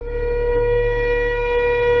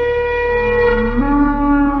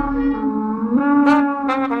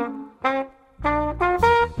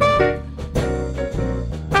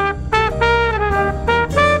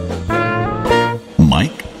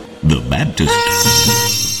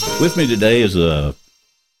With me today is a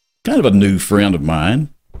kind of a new friend of mine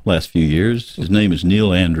last few years. His name is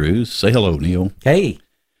Neil Andrews. Say hello, Neil. Hey.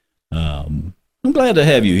 I'm glad to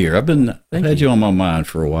have you here. I've had you on my mind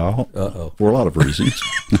for a while. For a lot of reasons.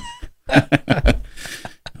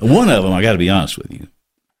 One of them, I got to be honest with you.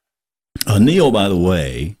 Neil, by the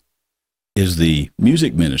way, is the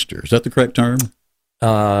music minister. Is that the correct term?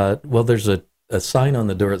 Well, there's a sign on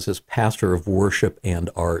the door that says Pastor of Worship and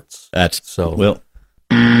Arts. Well,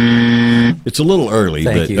 it's a little early,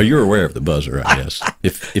 but you're aware of the buzzer, I guess.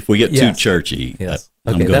 If we get too churchy, yes.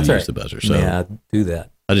 I'm going to use the buzzer. So yeah, do that.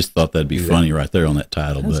 I just thought that'd be funny right there on that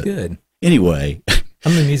title. That's good. Anyway.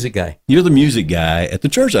 I'm the music guy. You're the music guy at the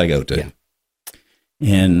church I go to. Yeah.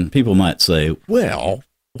 And people might say, well,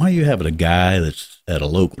 why are you having a guy that's at a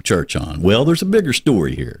local church on? Well, there's a bigger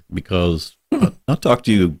story here because I'll talk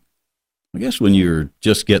to you, I guess, when you're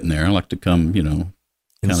just getting there. I like to come,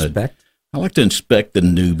 inspect. I like to inspect the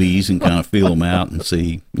newbies and kind of feel them out and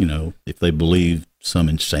see, if they believe some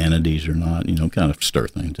insanities or not, kind of stir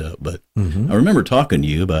things up. But I remember talking to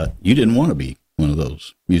you about you didn't want to be one of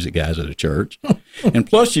those music guys at a church. And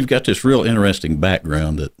plus, you've got this real interesting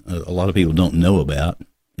background that a lot of people don't know about.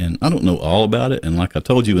 And I don't know all about it. And like I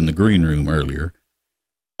told you in the green room earlier,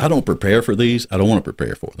 I don't prepare for these. I don't want to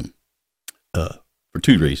prepare for them for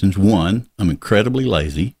two reasons. One, I'm incredibly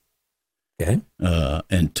lazy. Okay.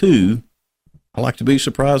 And two, I like to be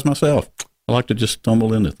surprised myself. I like to just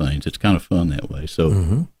stumble into things. It's kind of fun that way.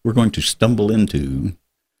 So we're going to stumble into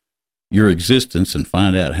your existence and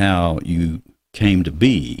find out how you came to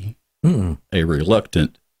be a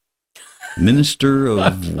reluctant minister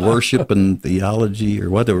of worship and theology, or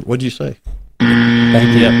whatever. What'd you say?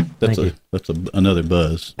 Thank you. Yeah, that's another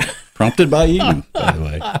buzz prompted by you, by the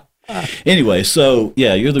way. Anyway, so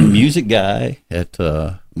yeah, you're the music guy at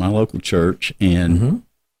my local church, and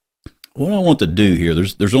what I want to do here,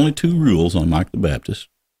 there's only two rules on Mike the Baptist.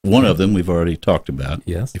 One of them we've already talked about.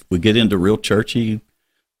 Yes. If we get into real churchy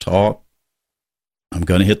talk, I'm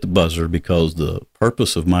going to hit the buzzer because the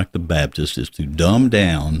purpose of Mike the Baptist is to dumb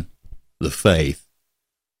down the faith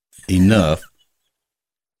enough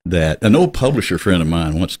that an old publisher friend of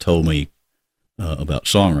mine once told me about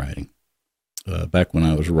songwriting. Back when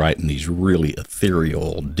I was writing these really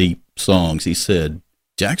ethereal, deep songs, he said,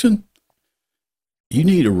 Jackson, you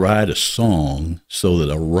need to write a song so that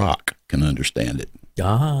a rock can understand it.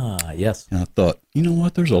 Ah, yes. And I thought, you know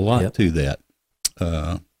what? There's a lot to that.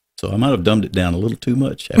 So I might have dumbed it down a little too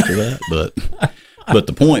much after that, but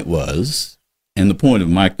the point was, and the point of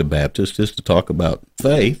Mike the Baptist is to talk about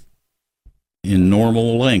faith in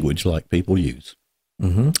normal language like people use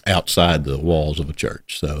outside the walls of a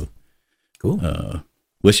church. So, cool.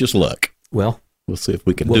 Wish us luck. Well, we'll see if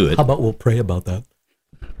we can do it. How about we'll pray about that?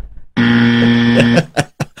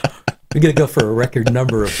 We're going to go for a record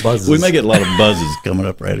number of buzzes. We may get a lot of buzzes coming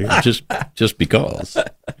up right here, just because.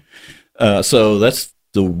 So that's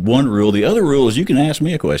the one rule. The other rule is you can ask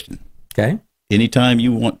me a question. Okay. Anytime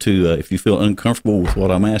you want to, if you feel uncomfortable with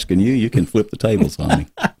what I'm asking you, you can flip the tables on me.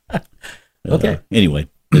 Okay. Anyway,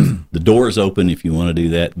 the door is open if you want to do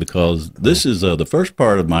that, because this is the first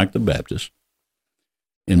part of Mike the Baptist,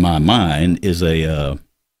 in my mind, is a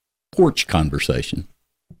porch conversation.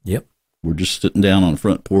 Yep. We're just sitting down on the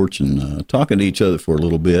front porch and talking to each other for a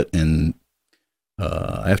little bit. And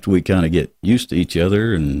after we kind of get used to each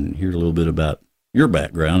other and hear a little bit about your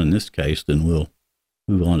background in this case, then we'll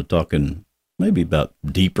move on to talking maybe about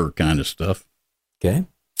deeper kind of stuff. Okay.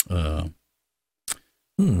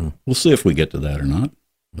 We'll see if we get to that or not.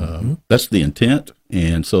 That's the intent.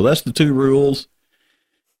 And so that's the two rules.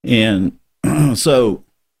 And so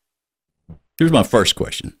here's my first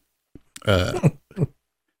question.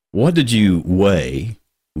 What did you weigh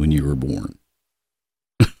when you were born?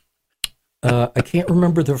 I can't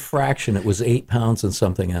remember the fraction. It was 8 pounds and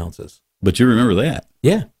something ounces. But you remember that?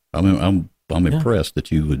 Yeah. I'm impressed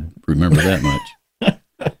that you would remember that much.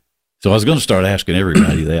 So I was going to start asking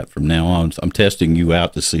everybody that from now on. I'm testing you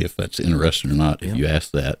out to see if that's interesting or not, if you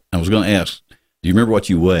ask that. I was going to ask, do you remember what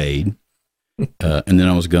you weighed? And then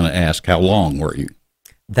I was going to ask, how long were you?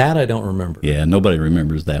 That I don't remember. Yeah, nobody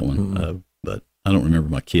remembers that one. But I don't remember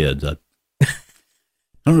my kids. I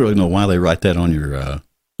don't really know why they write that on your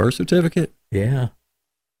birth certificate. Yeah.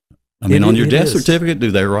 I mean, on your death certificate, do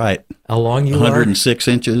they write how long you 106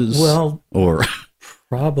 inches? Well, or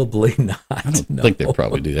probably not. I don't think they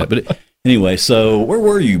probably do that. But anyway, so where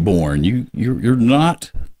were you born? You're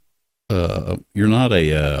not a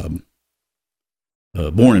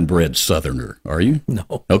born and bred Southerner, are you?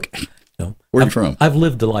 No. Okay. No. Where are you from? I've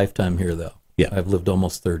lived a lifetime here, though. Yeah. I've lived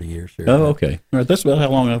almost 30 years here. Oh, okay. All right. That's about how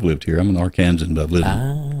long I've lived here. I'm an Arkansan, but I've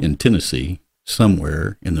lived in Tennessee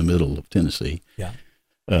somewhere in the middle of Tennessee. Yeah.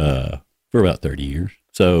 For about 30 years.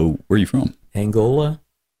 So where are you from? Angola?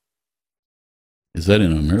 Is that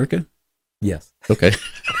in America? Yes. Okay.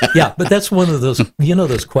 Yeah, but that's one of those,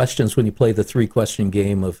 those questions when you play the 3-question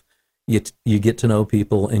game of you get to know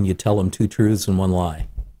people and you tell them 2 truths and 1 lie.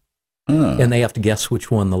 And they have to guess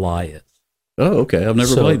which one the lie is. Oh, okay. I've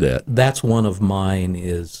never played that. That's one of mine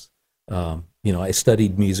is, I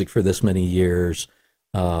studied music for this many years,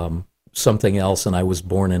 something else, and I was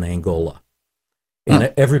born in Angola.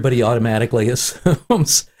 And everybody automatically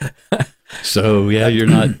assumes. So yeah, you're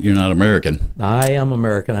not American. I am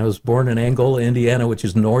American. I was born in Angola, Indiana, which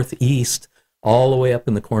is northeast, all the way up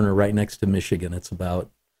in the corner, right next to Michigan. It's about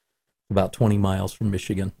 20 miles from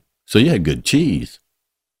Michigan. So you had good cheese.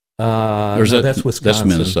 Or is that's Wisconsin.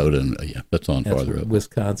 That's Minnesota. Yeah, that's farther up.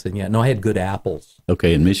 Wisconsin. Yeah. No, I had good apples.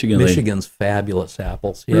 Okay, in Michigan. Michigan's fabulous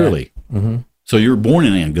apples. Yeah. Really? Mm-hmm. So you were born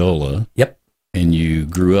in Angola. Yep. And you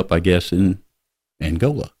grew up, I guess, in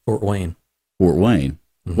Angola. Fort Wayne. Fort Wayne.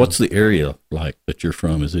 Mm-hmm. What's the area like that you're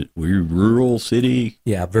from? Were you rural, city?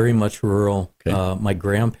 Yeah, very much rural. Okay. My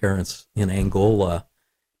grandparents in Angola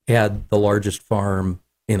had the largest farm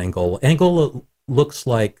in Angola. Angola looks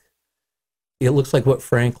like what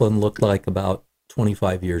Franklin looked like about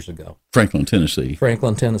 25 years ago. Franklin, Tennessee.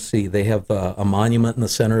 Franklin, Tennessee. They have a monument in the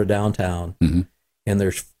center of downtown, mm-hmm. and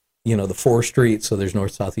there's the 4 streets. So there's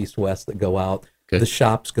north, south, east, west that go out. Okay. The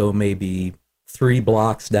shops go maybe 3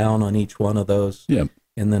 blocks down on each one of those. Yeah.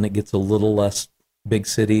 And then it gets a little less big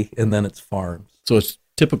city, and then it's farms. So it's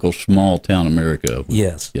typical small town America.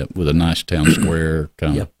 Yes. Yep, with a nice town square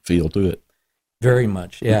kind of feel to it. Very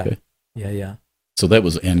much, yeah. Okay. Yeah. So that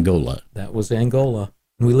was Angola. That was Angola.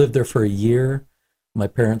 And we lived there for a year. My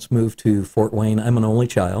parents moved to Fort Wayne. I'm an only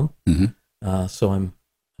child. Mm-hmm. So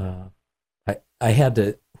I had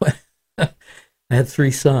to, I had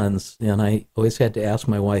 3 sons, and I always had to ask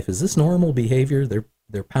my wife, is this normal behavior?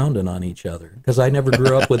 They're pounding on each other. Because I never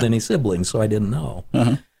grew up with any siblings, so I didn't know.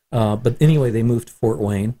 Uh-huh. But anyway, they moved to Fort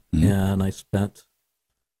Wayne, mm-hmm. and I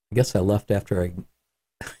guess I left after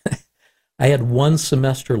I had 1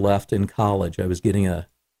 semester left in college. I was getting a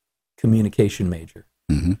communication major.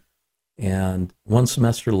 Mm-hmm. And 1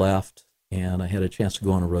 semester left, and I had a chance to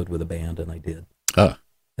go on a road with a band, and I did.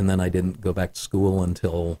 And then I didn't go back to school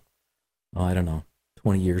until,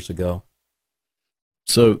 20 years ago.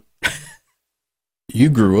 So you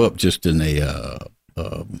grew up just in a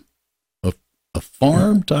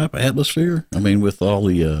farm type atmosphere? I mean, with all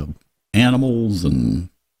the animals and...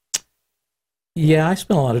 Yeah, I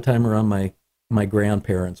spent a lot of time around my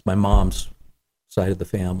grandparents, my mom's side of the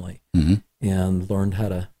family, mm-hmm. and learned how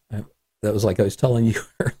to... That was like I was telling you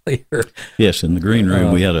earlier. Yes, in the green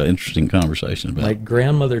room, we had an interesting conversation about my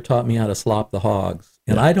grandmother taught me how to slop the hogs.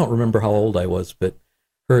 And I don't remember how old I was, but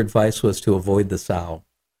her advice was to avoid the sow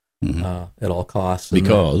mm-hmm. At all costs.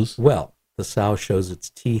 Because? The sow shows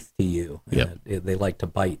its teeth to you. Yep. They like to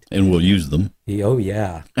bite. And we'll use them. Oh,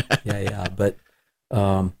 yeah. Yeah. But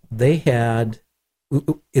they had...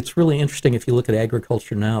 It's really interesting if you look at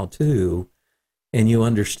agriculture now, too, and you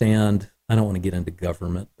understand... I don't want to get into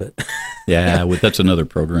government, but... Yeah, that's another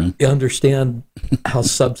program. You understand how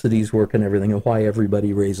subsidies work and everything and why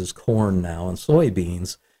everybody raises corn now and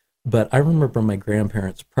soybeans. But I remember my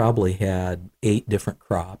grandparents probably had 8 different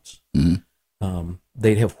crops. Mm-hmm.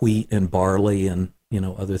 They'd have wheat and barley and,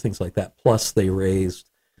 other things like that. Plus they raised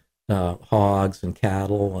hogs and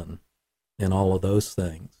cattle and all of those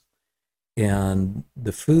things. And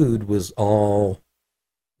the food was all,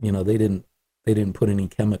 they didn't put any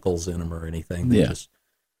chemicals in them or anything. They just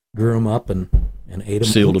grew them up and ate them.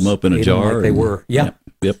 Sealed them up in a jar. Like they were. Yeah.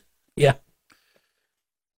 Yep. Yeah.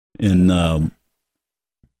 And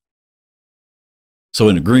so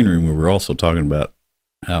in the green room, we were also talking about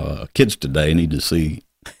how kids today need to see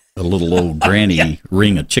a little old granny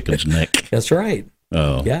wring a chicken's neck. That's right.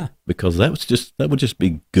 Yeah. Because that would just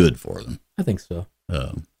be good for them. I think so.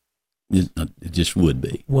 It just would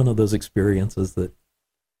be. One of those experiences that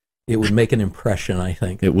it would make an impression, I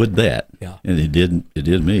think. It would that. Yeah. And it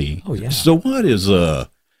did me. Oh, yeah. So why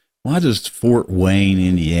does Fort Wayne,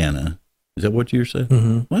 Indiana, is that what you said?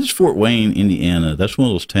 Mm-hmm. Why does Fort Wayne, Indiana, that's one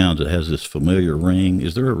of those towns that has this familiar ring.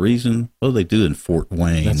 Is there a reason? What do they do in Fort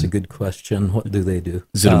Wayne? That's a good question. What do they do?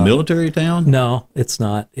 Is it a military town? No, it's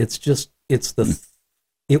not. It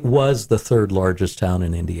was the 3rd largest town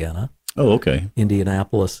in Indiana. Oh, okay.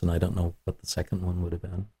 Indianapolis, and I don't know what the second one would have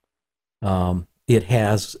been. It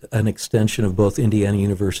has an extension of both Indiana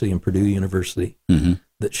University and Purdue University mm-hmm.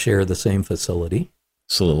 that share the same facility.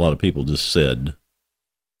 So a lot of people just said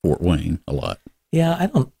Fort Wayne a lot. Yeah,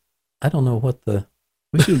 I don't know what the...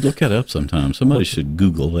 We should look that up sometime. Somebody should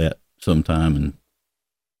Google that sometime and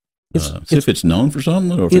It's, see if it's known for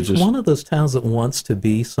something, or if it's just one of those towns that wants to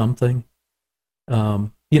be something.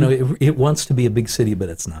 It wants to be a big city, but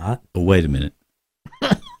it's not. Oh, wait a minute.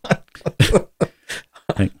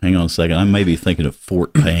 Hang on a second. I may be thinking of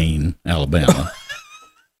Fort Payne, Alabama.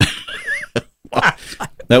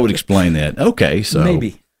 That would explain that. Okay, so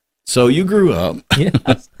Maybe. So you grew up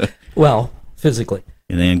Yes. Well, physically.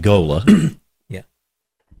 in Angola. Yeah.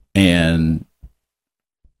 And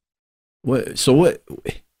what'd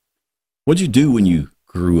you do when you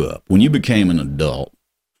grew up? When you became an adult,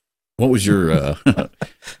 what was your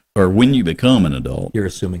or when you become an adult? You're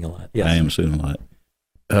assuming a lot. Yes. I am assuming a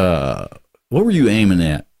lot. What were you aiming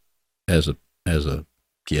at as a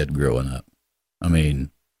kid growing up? I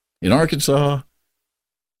mean, in Arkansas,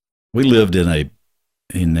 we lived in a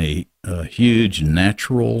huge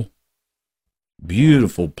natural,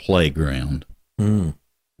 beautiful playground. Mm.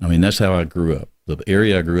 I mean, that's how I grew up. The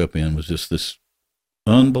area I grew up in was just this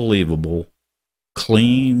unbelievable,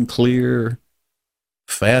 clean, clear,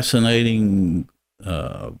 fascinating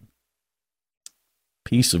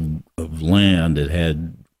piece of land that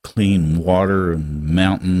had clean water and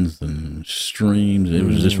mountains and streams. It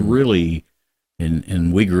was just really,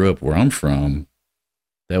 and we grew up where I'm from.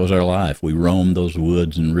 That was our life. We roamed those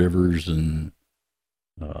woods and rivers, and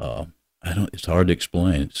it's hard to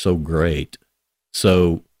explain. It's so great.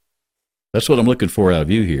 So that's what I'm looking for out of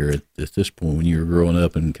you here at this point when you were growing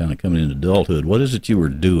up and kind of coming into adulthood. What is it you were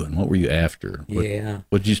doing? What were you after?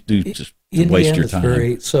 What did you do just to waste your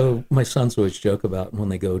time? So my sons always joke about when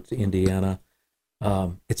they go to Indiana,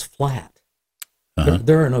 it's flat. Uh-huh.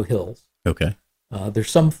 There are no hills. Okay. There's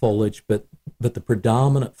some foliage, but the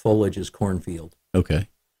predominant foliage is cornfield. Okay.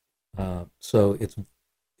 So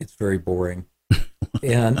it's very boring.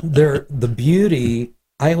 And the beauty,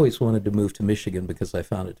 I always wanted to move to Michigan because I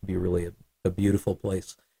found it to be really a beautiful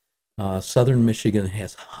place. Southern Michigan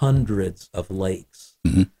has hundreds of lakes.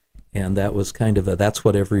 Mm-hmm. And that was kind of that's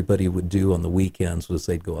what everybody would do on the weekends was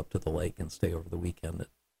they'd go up to the lake and stay over the weekend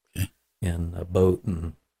and boat.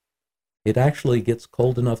 And it actually gets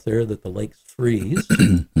cold enough there that the lakes freeze.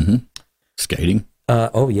 Mm-hmm. Skating?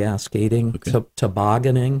 Oh, yeah, skating, Okay.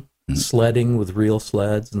 tobogganing, Mm-hmm. sledding with real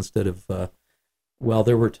sleds instead of,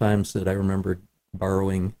 there were times that I remember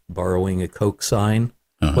borrowing a Coke sign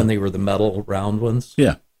when they were the metal round ones.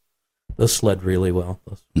 Yeah. Those sled really well.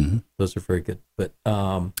 Those are very good. But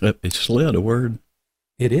Is sled a word?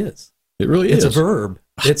 it is. It really is. It's a verb.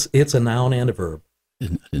 It's a noun and a verb.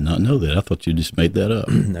 I did not know that. I thought you just made that up.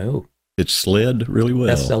 No. It's sled really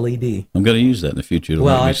well. SLED. I'm going to use that in the future. It'll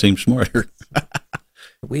make me seem smarter.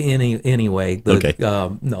 Anyway. Okay.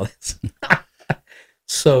 No.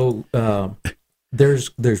 So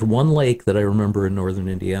there's one lake that I remember in northern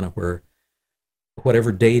Indiana where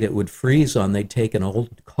whatever date it would freeze on, they'd take an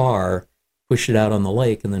old car, push it out on the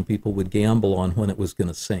lake, and then people would gamble on when it was going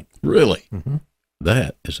to sink. Really? Mm-hmm.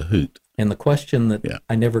 That is a hoot. And the question that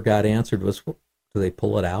I never got answered was, do they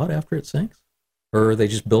pull it out after it sinks? Or are they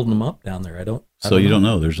just building them up down there? I don't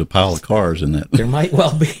know. There's a pile of cars in that. There might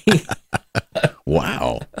well be.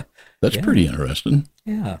 Wow. That's pretty interesting.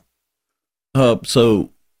 Yeah. So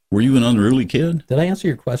were you an unruly kid? Did I answer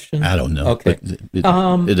your question? I don't know. Okay. It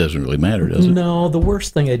doesn't really matter, does it? No, the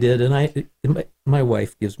worst thing I did, and my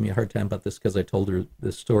wife gives me a hard time about this because I told her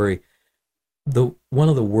this story. One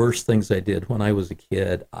of the worst things I did when I was a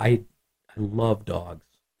kid, I love dogs.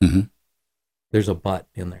 Mm-hmm. There's a but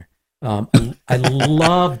in there. I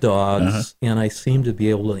love dogs, and I seem to be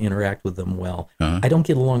able to interact with them well. Uh-huh. I don't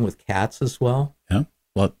get along with cats as well. Yeah,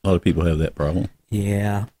 a lot of people have that problem.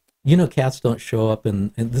 Yeah. Cats don't show up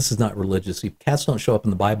and this is not religious. Cats don't show up in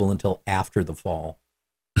the Bible until after the fall.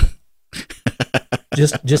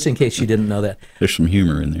 just in case you didn't know that. There's some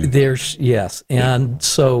humor in there. Yes. And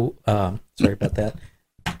so, sorry about that.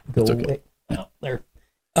 Go okay. away. Oh, there.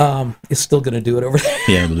 It's still going to do it over there.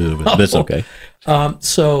 Yeah, we'll do it. But it's okay.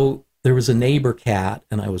 So there was a neighbor cat,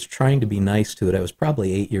 and I was trying to be nice to it. I was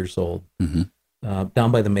probably 8 years old,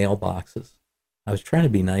 down by the mailboxes. I was trying to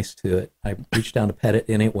be nice to it. I reached down to pet it,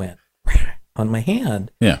 and it went on my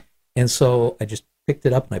hand. Yeah. And so I just picked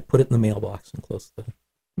it up, and I put it in the mailbox and closed the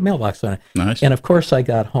mailbox on it. Nice. And, of course, I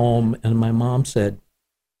got home, and my mom said,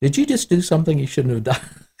 "Did you just do something you shouldn't have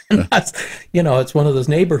done?" And that's, it's one of those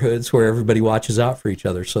neighborhoods where everybody watches out for each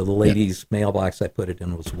other. So the lady's mailbox I put it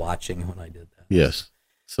in was watching when I did that. Yes.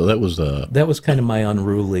 So that was kind of my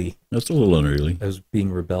unruly. That's a little unruly. I was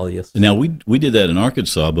being rebellious. Now we did that in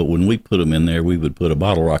Arkansas, but when we put them in there, we would put a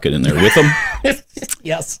bottle rocket in there with them.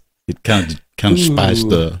 Yes. It kind of spiced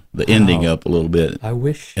the ending up a little bit. I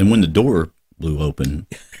wish. And when the door blew open,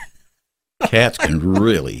 cats can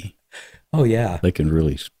really Oh yeah, They can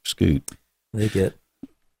really scoot. they get.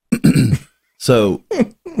 So,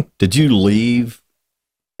 did you leave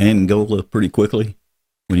Angola pretty quickly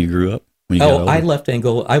when you grew up? When you got Oh, older? I left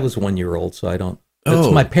Angola. I was 1 year old, so I don't.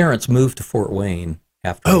 Oh. My parents moved to Fort Wayne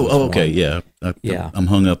after. I was Okay, one. yeah. Yeah. I'm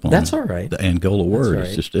hung up on That's all right. the Angola word. right.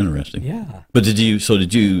 It's just interesting. Yeah. But did you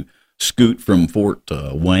scoot from Fort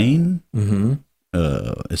Wayne Mm-hmm.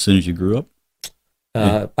 as soon as you grew up?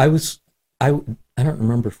 I don't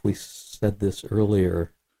remember if we said this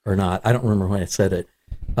earlier or not. I don't remember when I said it.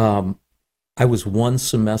 I was one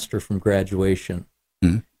semester from graduation,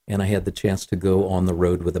 Mhm. and I had the chance to go on the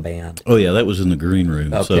road with a band. Oh yeah, that was in the green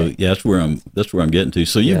room. So Okay. yeah, that's where I'm getting to.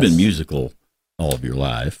 So you've been Yes. musical all of your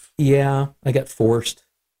life. Yeah, I got forced.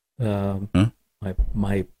 Um, Huh?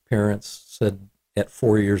 my parents said at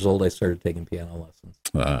 4 years old I started taking piano lessons,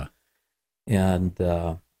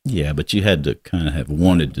 and Yeah, but you had to kind of have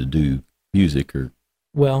wanted to do music, or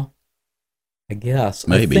well, I guess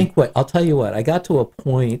Maybe. I think I'll tell you what, I got to a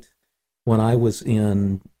point when I was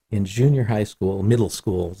in junior high school, middle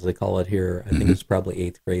school as they call it here. I think Mhm. it was probably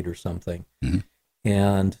 8th grade or something, Mhm.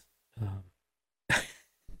 and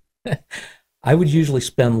I would usually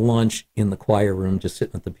spend lunch in the choir room just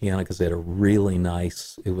sitting at the piano because they had a really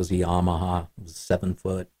nice. It was a Yamaha, it was 7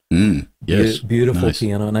 foot. Yes, Beautiful nice.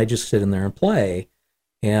 piano, and I just sit in there and play.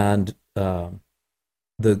 And the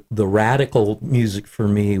radical music for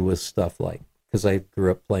me was stuff like, because I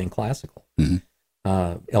grew up playing classical, Mhm.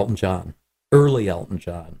 Elton John, early Elton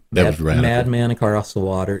John, That was radical. Madman Across the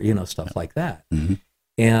Water, stuff like that. Mhm.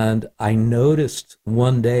 And I noticed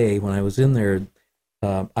one day when I was in there,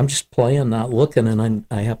 I'm just playing, not looking, and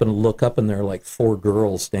I happen to look up, and there are like 4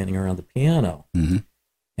 girls standing around the piano. Mhm.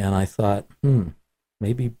 And I thought,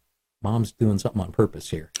 maybe Mom's doing something on purpose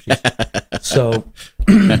here. So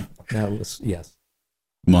that was, yes,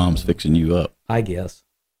 Mom's fixing you up. I guess.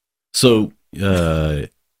 So, how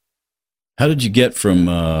did you get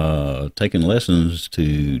from taking lessons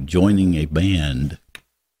to joining a band?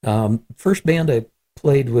 First band I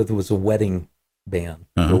played with was a wedding band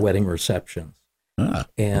Uh-huh. for wedding receptions.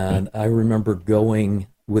 And okay. I remember going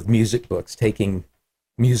with music books, taking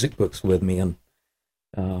music books with me, and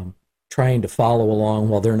trying to follow along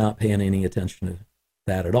while they're not paying any attention to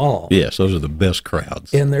that at all. Yes, those are the best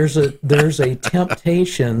crowds. And there's a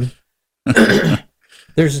temptation.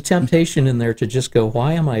 There's a temptation in there to just go,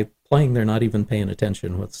 why am I playing? They're not even paying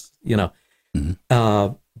attention. Mhm.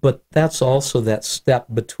 But that's also that step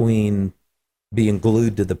between being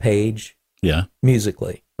glued to the page Yeah,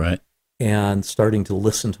 musically right. and starting to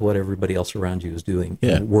listen to what everybody else around you is doing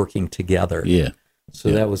Yeah. and working together. Yeah, So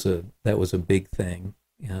yeah. that was a big thing.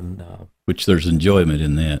 And Which there's enjoyment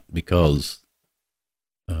in that, because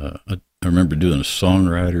I remember doing a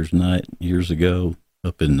songwriters night years ago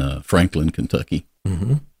up in Franklin, Kentucky,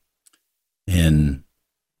 mhm. and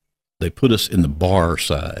they put us in the bar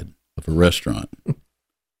side of a restaurant,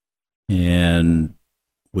 and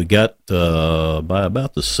we got by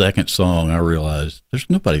about the second song, I realized there's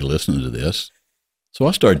nobody listening to this, so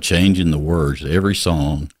I started changing the words to every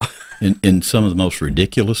song. In some of the most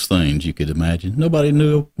ridiculous things you could imagine. Nobody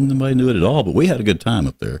knew it at all, but we had a good time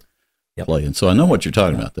up there Yep. playing. So I know what you're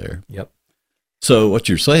talking about there. Yep. So what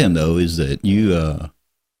you're saying though is that you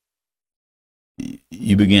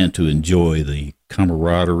began to enjoy the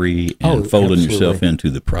camaraderie and folding yourself absolutely. into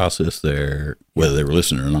the process there, whether they were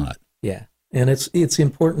listening or not. Yeah. And it's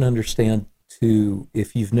important to understand too,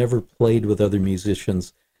 if you've never played with other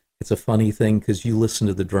musicians, it's a funny thing because you listen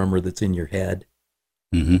to the drummer that's in your head,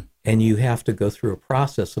 Mm-hmm. and you have to go through a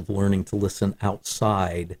process of learning to listen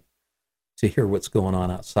outside to hear what's going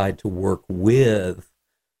on outside, to work with,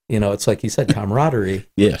 it's like you said, camaraderie.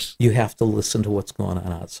 Yes. You have to listen to what's going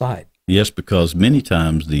on outside. Yes, because many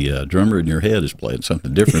times the drummer in your head is playing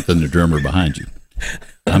something different than the drummer behind you.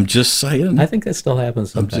 I'm just saying. I think that still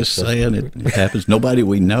happens I'm sometimes. just saying it happens. Nobody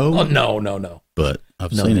we know, Oh, no. but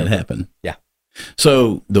I've No, seen it never. happen. Yeah.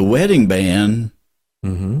 So the wedding band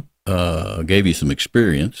Mm-hmm. gave you some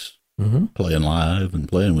experience Mm-hmm. playing live and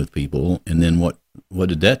playing with people, and then what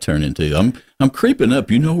did that turn into? I'm creeping up.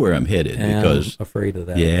 You know where I'm headed, because I'm afraid of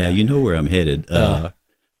that. yeah, you know where I'm headed. So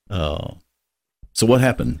what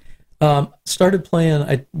happened? Started playing.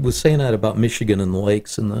 I was saying that about Michigan and the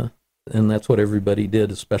lakes, and that's what everybody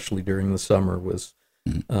did, especially during the summer. Was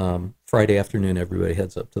Friday afternoon, everybody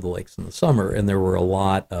heads up to the lakes in the summer, and there were a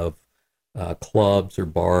lot of clubs or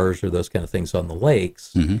bars or those kind of things on the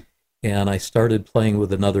lakes. Mm-hmm. And I started playing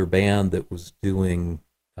with another band that was doing.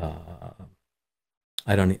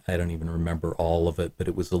 I don't even remember all of it, but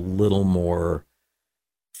it was a little more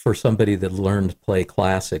for somebody that learned to play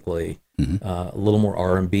classically. Mm-hmm. A little more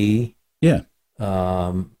R&B. Yeah.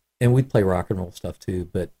 and we'd play rock and roll stuff too,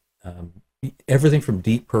 but everything from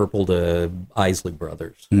Deep Purple to Isley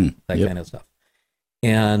Brothers, that yep. kind of stuff.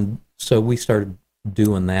 And so we started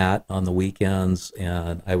doing that on the weekends,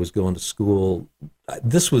 and I was going to school.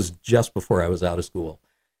 This was just before I was out of school.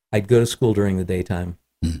 I'd go to school during the daytime.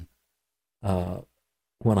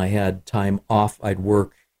 When I had time off, I'd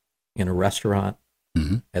work in a restaurant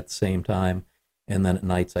at the same time, and then at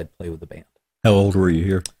nights I'd play with the band. How old were you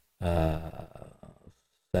here?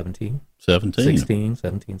 17. 17? 16,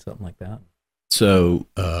 17, something like that. So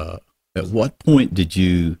at what point did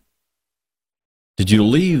you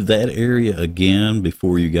leave that area again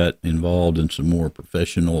before you got involved in some more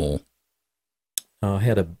professional? I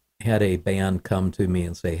had a band come to me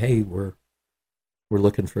and say, "Hey, we're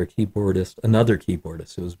looking for a keyboardist, another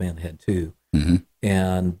keyboardist." It was a band that had two,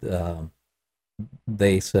 and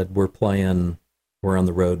they said, "We're on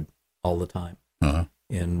the road all the time,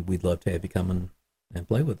 and we'd love to have you come and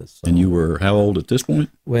play with us." So, and you were how old at this point?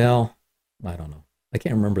 Well, I don't know. I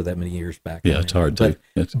can't remember that many years back. Yeah, it's hard to.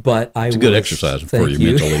 But it's a good exercise for you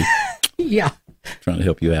mentally. Yeah. Trying to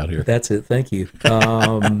help you out here. That's it. Thank you.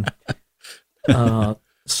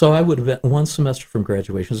 So I would have been one semester from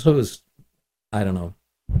graduation. So it was, I don't know,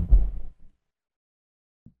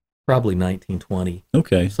 probably 1920.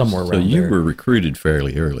 Okay. Somewhere around there. So you there. were recruited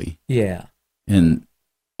fairly early. Yeah. And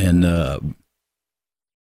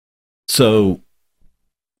so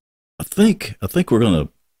I think we're going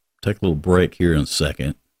to take a little break here in a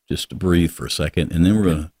second, just to breathe for a second, and then we're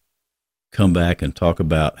going to come back and talk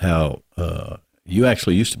about how you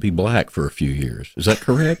actually used to be black for a few years. Is that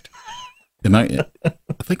correct? I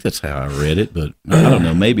think that's how I read it, but I don't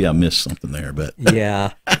know. Maybe I missed something there. But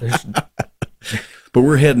yeah. But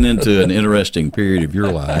we're heading into an interesting period of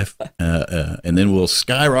your life, and then we'll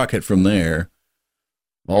skyrocket from there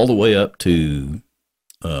all the way up to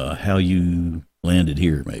how you landed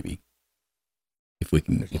here, maybe. If we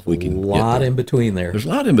can, a lot in between there. There's a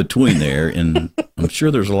lot in between there, and I'm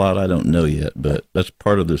sure there's a lot I don't know yet. But that's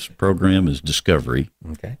part of this program is discovery.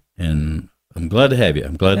 Okay. And I'm glad to have you.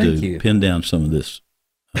 I'm glad to pin down some of this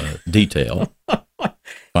detail.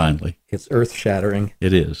 Finally, it's earth-shattering.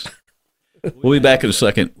 It is. We'll be back in a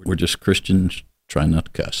second. We're just Christians trying not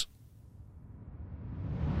to cuss.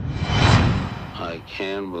 I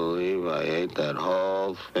can't believe I ate that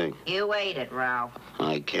whole thing. You ate it, Ralph.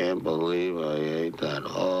 I can't believe I ate that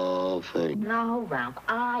whole thing. No, Ralph,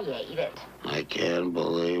 I ate it. I can't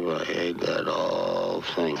believe I ate that whole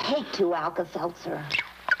thing. Take 2 Alka-Seltzer.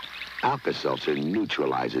 Alka-Seltzer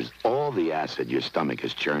neutralizes all the acid your stomach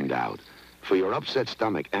has churned out. For your upset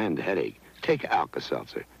stomach and headache, take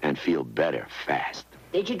Alka-Seltzer and feel better fast.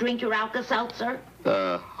 Did you drink your Alka-Seltzer?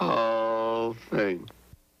 The whole thing.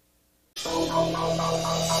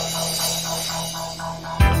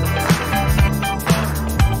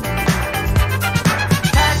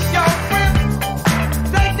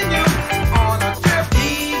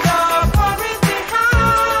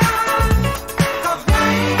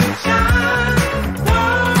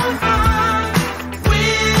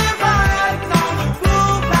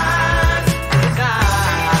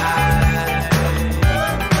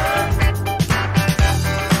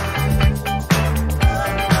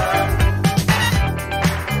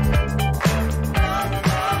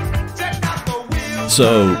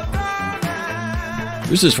 So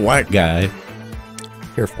there's this white guy.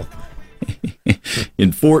 Careful.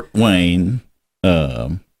 In Fort Wayne.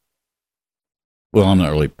 Well, I'm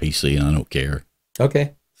not really PC and I don't care.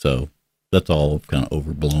 Okay. So that's all kind of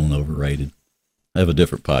overblown, overrated. I have a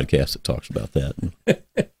different podcast that talks about that.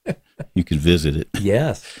 You can visit it.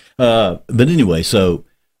 Yes. But anyway, so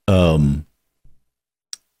you'd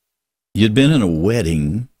been in a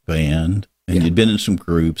wedding band and you'd been in some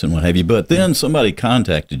groups and what have you, but then somebody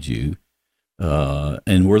contacted you.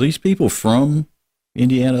 And were these people from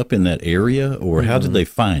Indiana up in that area, or how did they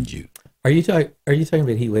find you? Are you talking about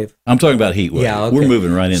Heatwave? I'm talking about Heatwave. Yeah, okay. We're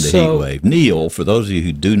moving right into Heatwave. Neil, for those of you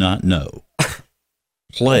who do not know,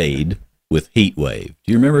 played with Heatwave.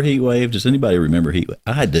 Do you remember Heatwave? Does anybody remember Heatwave?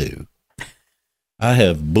 I do. I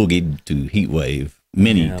have boogied to Heatwave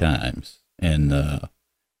many times, and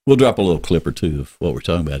we'll drop a little clip or two of what we're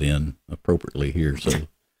talking about in appropriately here, so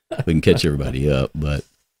we can catch everybody up. But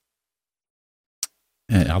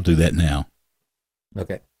I'll do that now.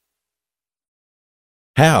 Okay.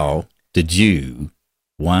 How did you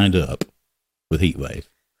wind up with Heatwave?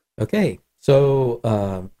 Okay.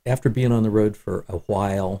 So after being on the road for a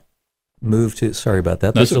while, moved to, sorry about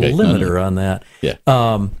that. There's a limiter on that. Yeah.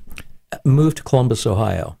 Moved to Columbus,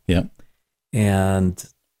 Ohio. Yeah. And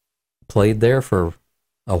played there for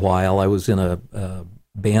a while. I was in a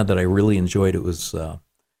band that I really enjoyed. It was what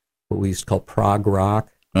we used to call prog rock.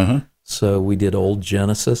 Uh-huh. So we did old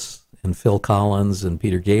Genesis and Phil Collins and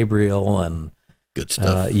Peter Gabriel and Good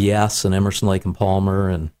stuff. Yes and Emerson, Lake and Palmer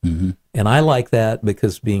and Mm-hmm. I like that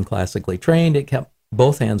because being classically trained, it kept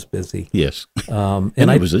both hands busy. Yes. And it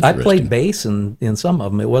I was played interesting. bass in some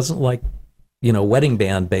of them. It wasn't like wedding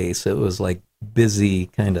band bass. It was like busy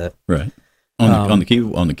kind of. Right. On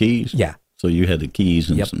the keys. Yeah. So you had the keys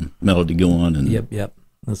and Yep. some melody going, and Yep. It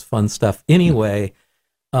was fun stuff. Anyway,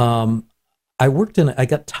 I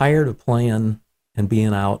got tired of playing and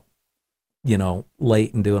being out,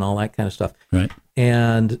 late and doing all that kind of stuff. right.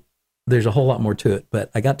 And there's a whole lot more to it,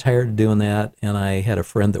 but I got tired of doing that. And I had a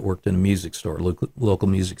friend that worked in a music store, local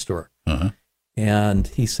music store. Uh-huh. And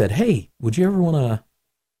he said, "Hey, would you ever want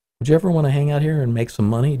to hang out here and make some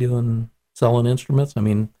money selling instruments? I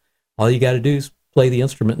mean, all you got to do is play the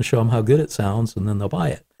instrument and show them how good it sounds, and then they'll buy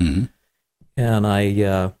it." Mm-hmm. And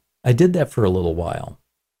I did that for a little while,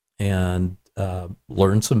 and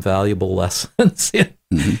learned some valuable lessons in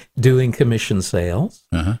Mm-hmm. doing commission sales.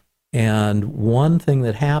 Uh-huh. And one thing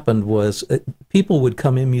that happened was people would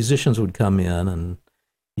come in, musicians would come in, and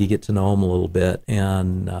you get to know them a little bit.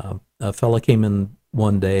 And a fella came in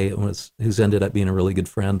one day who's ended up being a really good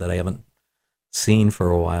friend that I haven't seen for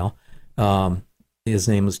a while. His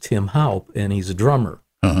name was Tim Haupt, and he's a drummer.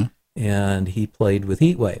 Uh-huh. And he played with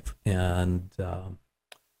Heatwave and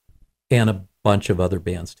a bunch of other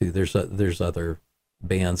bands too. There's other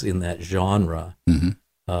bands in that genre Mm-hmm.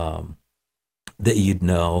 that you'd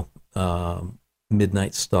know.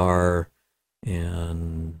 Midnight Star,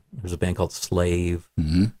 and there's a band called Slave.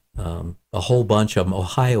 Mm-hmm. A whole bunch of them.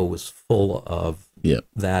 Ohio was full of Yep.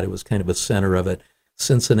 that. It was kind of a center of it.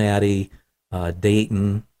 Cincinnati,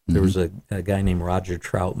 Dayton. There was a guy named Roger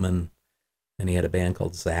Troutman, and he had a band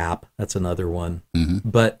called Zap. That's another one. Mm-hmm.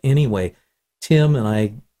 But anyway, Tim and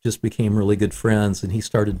I just became really good friends, and he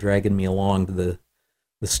started dragging me along to the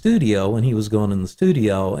studio, and he was going in the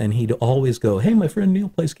studio, and he'd always go, "Hey, my friend Neil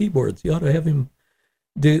plays keyboards. You ought to have him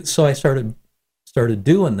do." So I started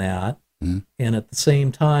doing that, Mhm. and at the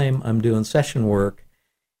same time, I'm doing session work.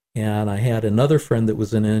 And I had another friend that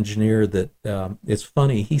was an engineer that, it's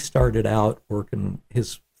funny, he started out working,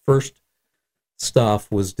 his first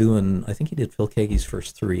stuff was doing, I think he did Phil Keaggy's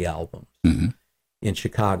first 3 albums Mm-hmm. in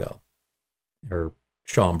Chicago, or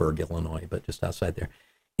Schaumburg, Illinois, but just outside there.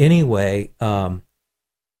 Anyway,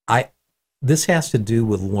 this has to do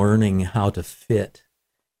with learning how to fit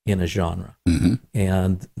in a genre. Mm-hmm.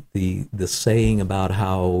 And the saying about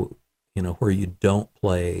how, where you don't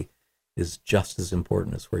play is just as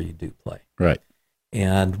important as where you do play. Right.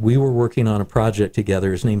 And we were working on a project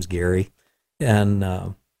together. His name's Gary.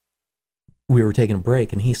 And we were taking a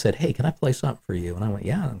break, and he said, "Hey, can I play something for you?" And I went,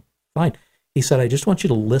 "Yeah, fine." He said, "I just want you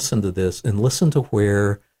to listen to this and listen to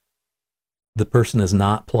where the person is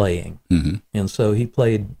not playing." Mm-hmm. And so he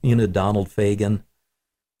played, Donald Fagen.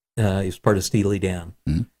 He was part of Steely Dan.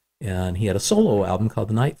 Mhm. And he had a solo album called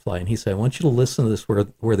The Nightfly. And he said, "I want you to listen to this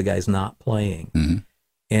where the guy's not playing." Mm-hmm.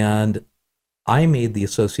 And I made the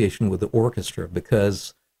association with the orchestra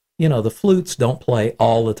because, the flutes don't play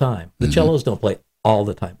all the time. The Mhm. cellos don't play all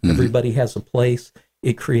the time. Mhm. Everybody has a place.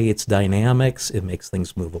 It creates dynamics. It makes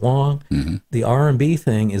things move along. Mm-hmm. The R&B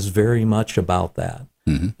thing is very much about that.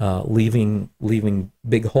 Mm-hmm. Leaving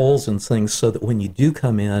big holes in things so that when you do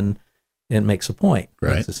come in, it makes a point,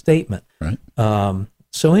 Right. makes a statement. Right.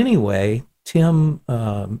 So anyway, Tim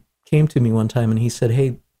came to me one time and he said,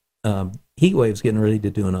 "Hey, Heatwave's getting ready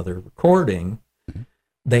to do another recording. Mm-hmm.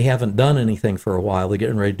 They haven't done anything for a while. They're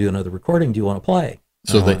getting ready to do another recording. Do you want to play?"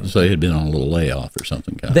 So they had been on a little layoff or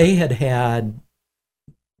something. They had,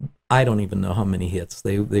 I don't even know how many hits.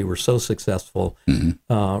 They were so successful.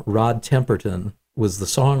 Mm-hmm. Rod Temperton was the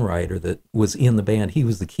songwriter that was in the band. He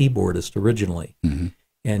was the keyboardist originally. Mm-hmm.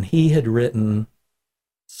 And he had written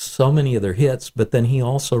so many of their hits, but then he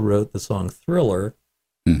also wrote the song Thriller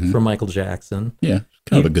Mm-hmm. for Michael Jackson. Yeah,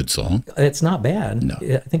 kind of a good song, It's not bad. No.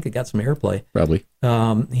 I think it got some airplay. probably.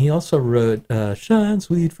 He also wrote Shine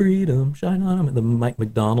Sweet Freedom, Shine On, the Mike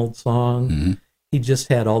McDonald song. Mm-hmm. He just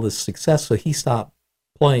had all this success, so he stopped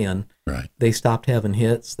playing. Right. They stopped having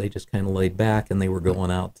hits. They just kind of laid back, and they were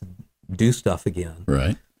going out to do stuff again.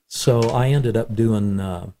 Right. So I ended up doing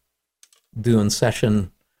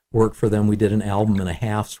session work for them. We did an album and a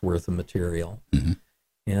half's worth of material, Mhm.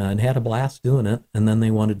 and had a blast doing it. And then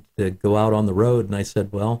they wanted to go out on the road, and I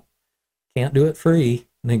said, "Well, can't do it free."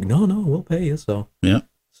 And they go, No, we'll pay you. So Yeah.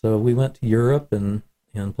 so we went to Europe and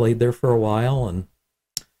played there for a while, and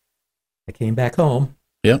I came back home.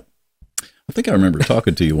 Yep. I think I remember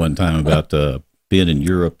talking to you one time about being in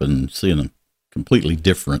Europe and seeing a completely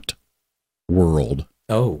different world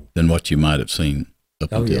Oh, than what you might have seen up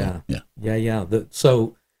Oh, until. yeah. Yeah. yeah.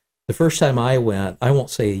 So the first time I went, I won't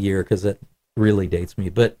say a year because it really dates me,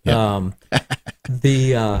 but the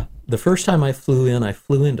first time I flew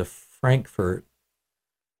into Frankfurt,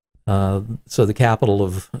 so the capital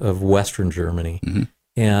of Western Germany. Mm-hmm.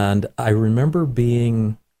 And I remember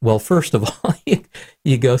being, well, first of all,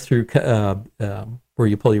 you go through where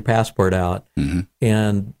you pull your passport out, Mm-hmm.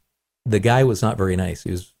 and the guy was not very nice.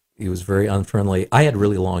 He was very unfriendly. I had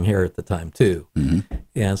really long hair at the time too. Mm-hmm.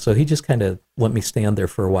 And so he just kind of let me stand there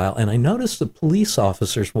for a while. And I noticed the police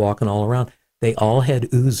officers walking all around. They all had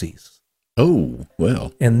Uzis. Oh,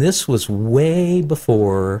 well. And this was way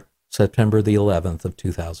before September the 11th of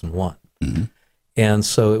 2001. Mm-hmm. And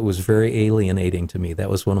so it was very alienating to me. That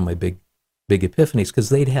was one of my big epiphanies, because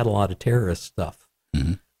they'd had a lot of terrorist stuff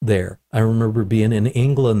Mm-hmm. there. I remember being in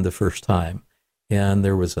England the first time, and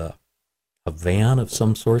there was a van of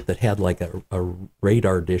some sort that had like a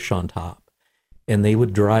radar dish on top. And they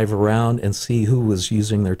would drive around and see who was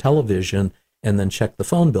using their television, and then check the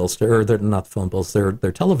phone bills, or not the phone bills, their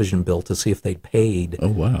television bill, to see if they'd paid Oh,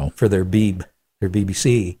 wow. for their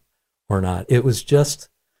BBC or not. It was just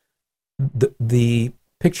the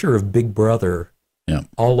picture of Big Brother Yeah.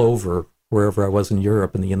 all over wherever I was in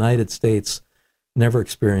Europe. In the United States, never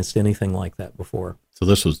experienced anything like that before. So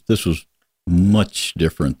this was much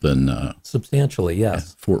different than Substantially,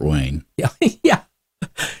 yes. Fort Wayne. Yeah, yeah,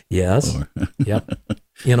 yes, Or, yep.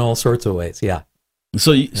 In all sorts of ways, yeah.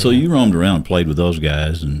 so you roamed around and played with those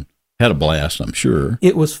guys and had a blast, I'm sure.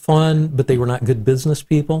 It was fun, but they were not good business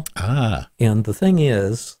people. Ah, And the thing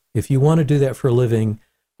is, if you want to do that for a living,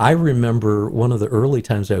 I remember one of the early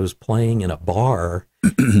times I was playing in a bar,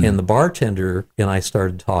 and the bartender and I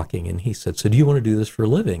started talking, and he said, "So do you want to do this for a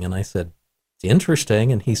living?" And I said, "It's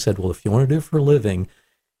interesting." And he said, "Well, if you want to do it for a living,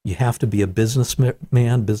 you have to be a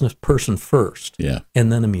businessman, business person first, yeah,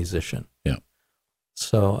 and then a musician." yeah.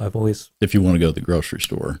 So I've always, If you want to go to the grocery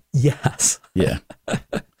store. yes. Yeah.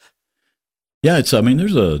 Yeah, I mean,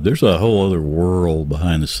 there's a whole other world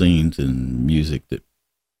behind the scenes in music that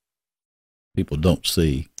people don't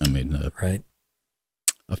see. I mean, Right.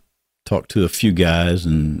 I've talked to a few guys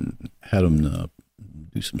and had them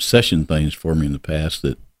do some session things for me in the past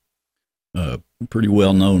that pretty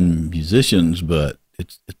well-known musicians, but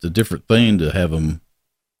it's a different thing to have them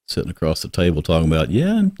sitting across the table talking about,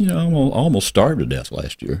 yeah, you know, I almost starved to death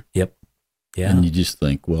last year. Yep. Yeah. And you just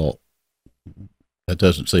think, well, that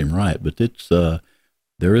doesn't seem right, but it's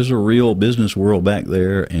there is a real business world back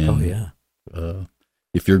there, and Oh, yeah.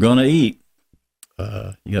 if you're going to eat,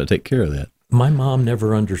 you got to take care of that. My mom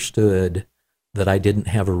never understood that I didn't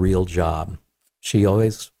have a real job. She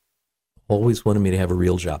always wanted me to have a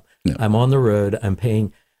real job. Yeah. I'm on the road. I'm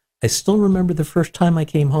paying. I still remember the first time I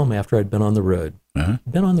came home after I'd been on the road. Uh-huh.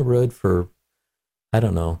 Been on the road for, I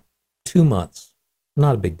don't know, 2 months.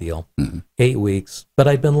 Not a big deal. Mm-hmm. 8 weeks. But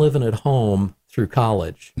I'd been living at home through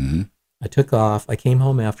college. Mm-hmm. I took off. I came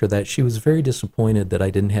home after that. She was very disappointed that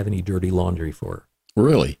I didn't have any dirty laundry for her.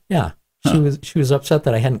 Really? Yeah. She was upset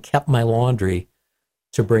that I hadn't kept my laundry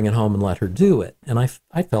to bring it home and let her do it. And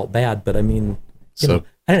I felt bad, but I mean, you know,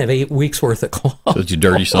 I didn't have 8 weeks worth of clothes. So did you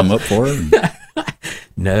dirty some up for her?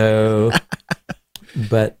 No.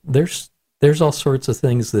 But there's all sorts of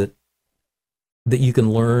things that you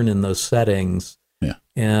can learn in those settings. Yeah.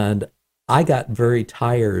 And I got very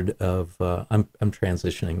tired of I'm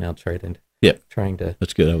transitioning now, trying to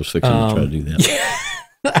That's good. I was fixing to try to do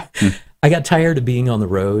that. I got tired of being on the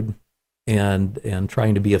road and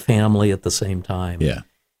trying to be a family at the same time. Yeah.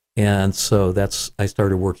 And so I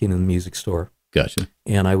started working in the music store, Gotcha.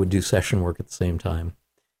 and I would do session work at the same time,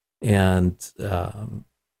 and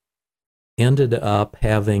ended up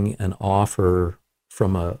having an offer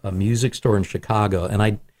from a music store in Chicago. And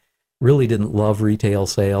I really didn't love retail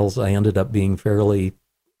sales. I ended up being fairly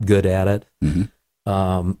good at it.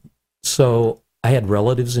 Mm-hmm. So I had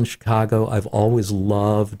relatives in Chicago. I've always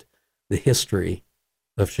loved the history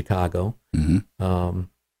of Chicago. Mm-hmm.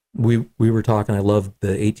 We were talking, I loved the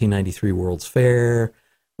 1893 World's Fair.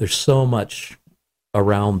 There's so much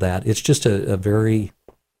around that. It's just a very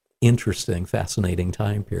interesting, fascinating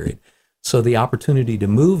time period. So the opportunity to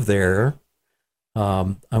move there,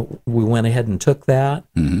 we went ahead and took that.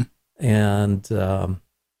 Mm-hmm. And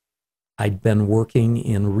I'd been working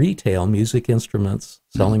in retail, music instruments,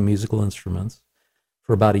 selling musical instruments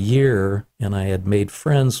for about a year, and I had made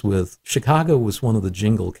friends with, Chicago was one of the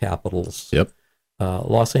jingle capitals. Yep.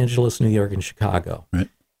 Los Angeles, New York, and Chicago. Right.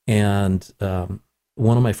 And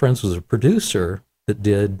one of my friends was a producer that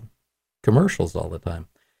did commercials all the time.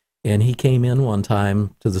 And he came in one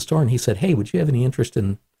time to the store and he said, "Hey, would you have any interest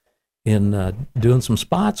in doing some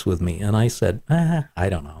spots with me?" And I said, "I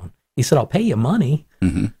don't know." He said, "I'll pay you money."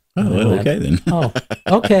 Mm-hmm. Oh, And I well, went, okay then. Oh,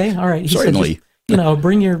 okay, all right. He said, Certainly.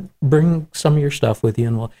 just, bring some of your stuff with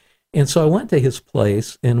you, and so I went to his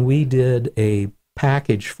place, and we did a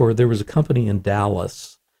package there was a company in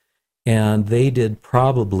Dallas, and they did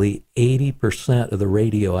probably 80% of the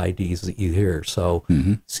radio IDs that you hear. So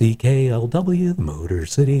CKLW, the Motor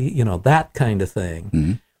City, that kind of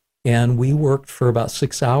thing. And we worked for about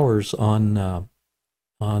 6 hours on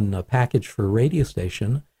a package for a radio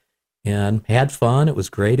station, and had fun. It was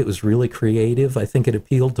great. It was really creative. I think it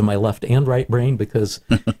appealed to my left and right brain because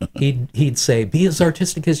he'd say, be as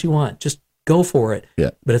artistic as you want. Just go for it. Yeah.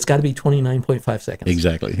 But it's got to be 29.5 seconds.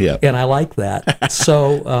 Exactly. Yeah. And I like that.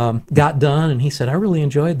 So got done, and he said, I really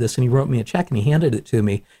enjoyed this. And he wrote me a check, and he handed it to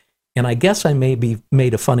me. And I guess I maybe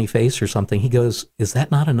made a funny face or something. He goes, is that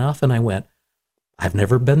not enough? And I went, I've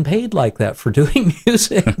never been paid like that for doing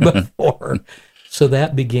music before. So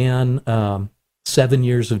that began 7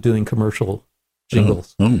 years of doing commercial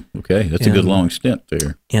jingles. Oh, okay. That's a good long stint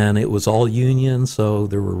there. And it was all union, so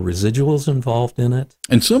there were residuals involved in it.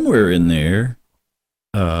 And somewhere in there,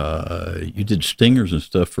 you did stingers and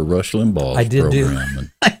stuff for Rush Limbaugh's I did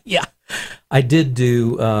program. Yeah. I did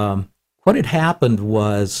do, what had happened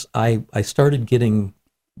was I started getting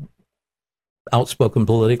outspoken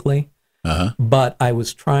politically, but I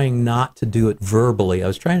was trying not to do it verbally. I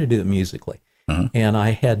was trying to do it musically. And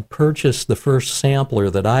I had purchased the first sampler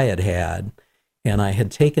that I had, and I had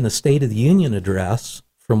taken a State of the Union address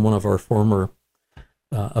from one of our former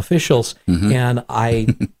officials, and I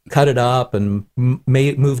cut it up and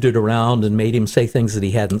moved it around and made him say things that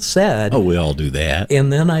he hadn't said. Oh, we all do that.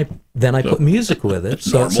 And then I put music with it,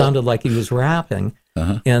 so normal. it sounded like he was rapping.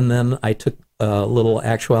 And then I took little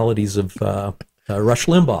actualities of Rush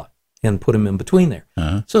Limbaugh and put him in between there.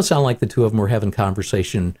 So it sounded like the two of them were having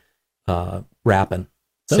conversation, rapping.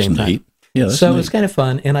 That's same time. neat. Yeah, that's So it neat. was kind of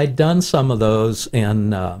fun, and I'd done some of those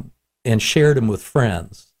and shared them with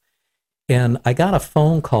friends. And I got a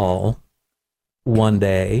phone call one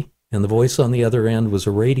day, and the voice on the other end was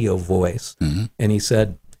a radio voice, and he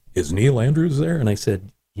said, "Is Neil Andrews there?" And I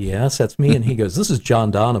said, "Yes, that's me." And he goes, "This is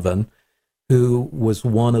John Donovan, who was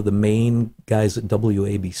one of the main guys at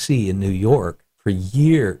WABC in New York for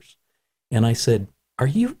years." And I said, "Are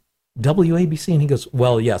you WABC?" And he goes,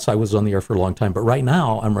 "Well, yes, I was on the air for a long time, but right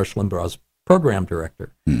now I'm Rush Limbaugh's program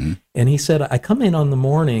director." And he said, "I come in on the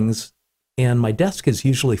mornings, and my desk is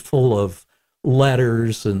usually full of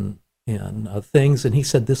letters and things." And he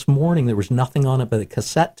said, "This morning there was nothing on it but a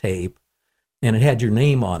cassette tape, and it had your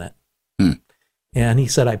name on it." And he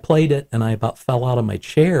said, "I played it, and I about fell out of my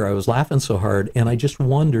chair. I was laughing so hard, and I just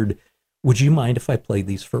wondered, would you mind if I played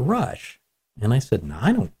these for Rush?" And I said, "No,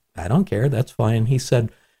 I don't care. That's fine." He said,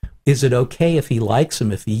 "Is it okay if he likes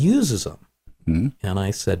them, if he uses them?" And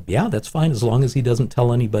I said, "Yeah, that's fine, as long as he doesn't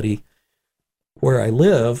tell anybody where I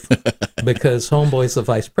live, because homeboy's the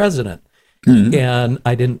vice president." And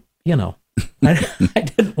I didn't, I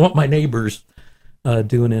didn't want my neighbors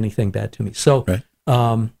doing anything bad to me. So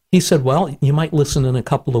he said, "Well, you might listen in a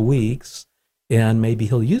couple of weeks, and maybe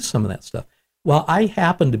he'll use some of that stuff." Well, I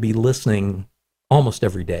happened to be listening almost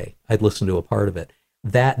every day. I'd listen to a part of it.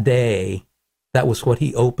 That day, that was what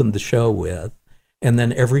he opened the show with. And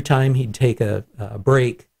then every time he'd take a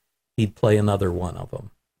break, he'd play another one of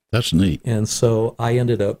them. That's neat. And so I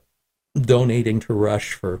ended up donating to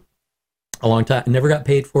Rush for a long time. I never got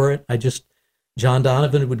paid for it. John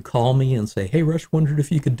Donovan would call me and say, "Hey, Rush, wondered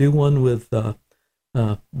if you could do one with the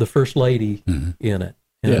First Lady in it."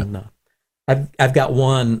 And I've got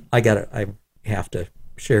one. I have to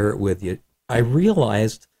share it with you. I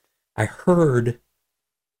realized I heard,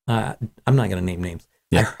 I'm not going to name names.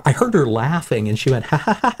 Yeah. I heard her laughing, and she went, "Ha,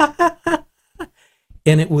 ha, ha, ha, ha, ha."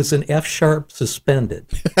 And it was an F sharp suspended.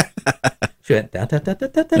 She went, "Da, da, da, da,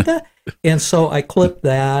 da, da, da." And so I clipped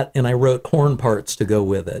that, and I wrote horn parts to go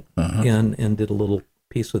with it, and did a little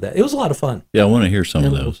piece with that. It was a lot of fun. Yeah, I want to hear some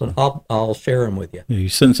of And those. I'll share them with you. Yeah, you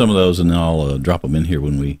send some of those, and I'll drop them in here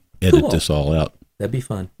when we edit Cool. this all out That'd be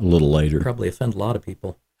fun. a little later. Probably offend a lot of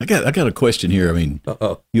people. I got a question here. I mean,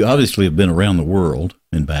 Uh-oh. you obviously have been around the world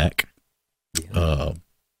and back,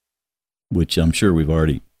 which I'm sure we've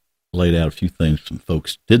already laid out a few things some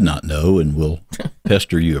folks did not know, and we'll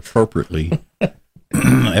pester you appropriately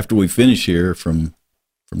after we finish here from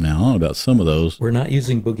now on about some of those. We're not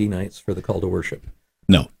using Boogie Nights for the call to worship.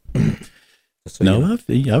 No, Just so you know.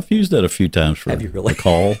 no, I've used that a few times for Have you really? a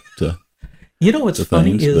call to You know what's the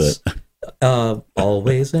funny things, is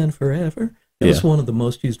Always and Forever. It was Yeah. one of the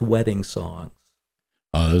most used wedding songs.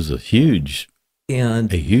 it was a huge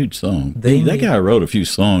And song. They that made- guy wrote a few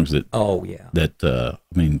songs that oh yeah. I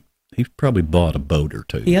mean, he probably bought a boat or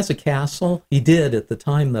two. He has a castle. He did at the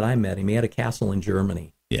time that I met him. He had a castle in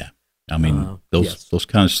Germany. Yeah. I mean, Yes. those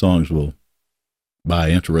kind of songs will buy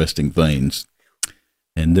interesting things.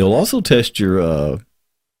 And they'll also test your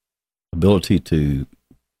ability to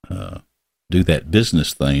do that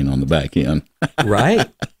business thing on the back end. Right.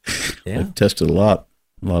 Yeah. They've tested a lot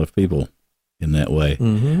of people in that way.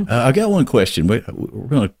 Mm-hmm. I got one question. We're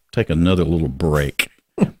going to take another little break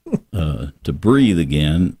to breathe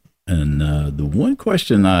again. And the one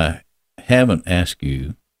question I haven't asked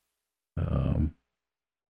you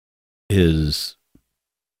is,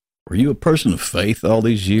 were you a person of faith all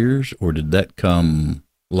these years, or did that come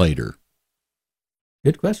later?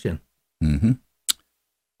 Good question. Mm-hmm.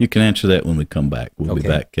 You can answer that when we come back. We'll be Okay.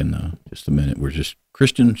 back in just a minute. We're just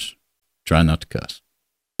Christians trying not to cuss.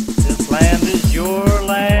 This land is your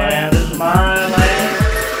land is my land.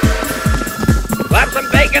 Slap some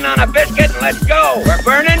bacon on a biscuit and let's go. We're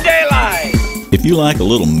burning daylight. If you like a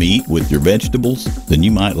little meat with your vegetables, then you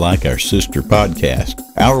might like our sister podcast,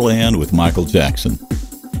 Our Land with Michael Jackson.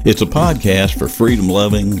 It's a podcast for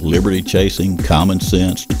freedom-loving, liberty-chasing,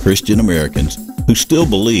 common-sense Christian Americans who still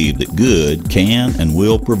believe that good can and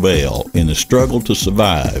will prevail in the struggle to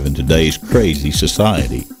survive in today's crazy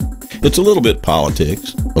society. It's a little bit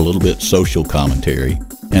politics, a little bit social commentary,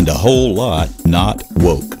 and a whole lot not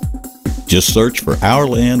woke. Just search for Our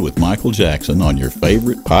Land with Michael Jackson on your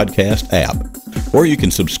favorite podcast app, or you can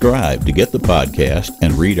subscribe to get the podcast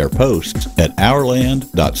and read our posts at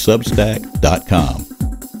ourland.substack.com.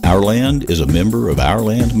 Our Land is a member of Our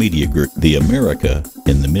Land Media Group, the America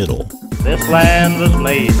in the Middle. This land was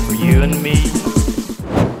made for you and me.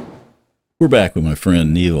 We're back with my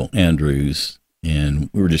friend Neil Andrews, and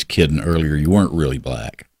we were just kidding earlier. You weren't really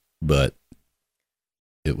black, but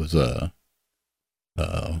it was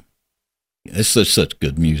it's such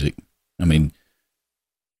good music. I mean,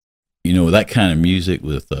 you know, that kind of music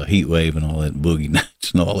with Heat Wave and all that, Boogie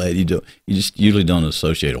Nights and all that, you just usually don't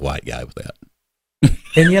associate a white guy with that.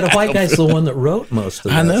 And yet a white guy's the one that wrote most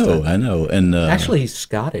of that. I know, stuff. I know. And Actually, he's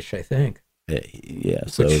Scottish, I think. yeah.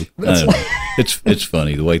 So I that's don't know. It's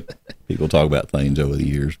funny the way people talk about things over the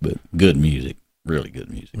years, but good music, really good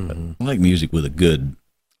music. Mm-hmm. I like music with a good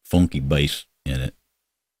funky bass in it.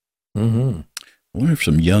 Mm-hmm. I wonder if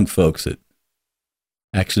some young folks that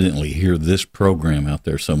accidentally hear this program out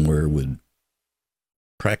there somewhere would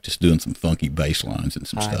practice doing some funky bass lines and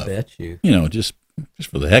some I stuff. bet you. You know, just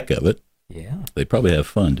for the heck of it. Yeah. They probably have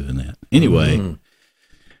fun doing that. Anyway,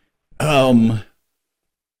 Mhm.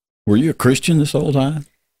 Were you a Christian this whole time?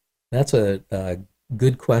 That's a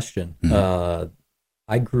good question. Mhm.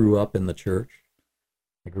 I grew up in the church.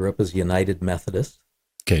 I grew up as United Methodist.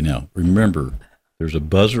 Okay, now remember, there's a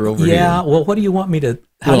buzzer over here. Yeah. Well, what do you want me to?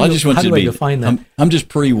 How Well, I do just want how you do to I be. define that? I'm just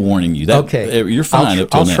pre-warning you. That, Okay. you're fine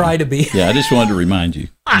up till I'll now. try to be. Yeah, I just wanted to remind you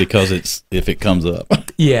because if it comes up,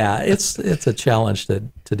 Yeah, it's a challenge to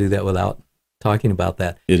do that without talking about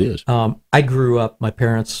that. it is. I grew up. My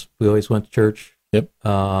parents, we always went to church. Yep.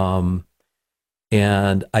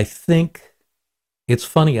 And I think it's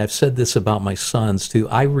funny. I've said this about my sons too.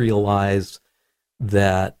 I realize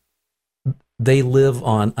that they live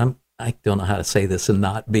on. I don't know how to say this and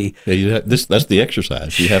not be. Yeah, that's the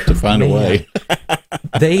exercise. You have to find a Man. way.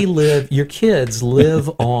 They live. Your kids live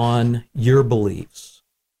on your beliefs.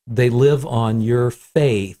 They live on your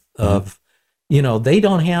faith. Of, they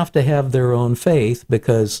don't have to have their own faith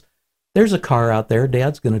because there's a car out there.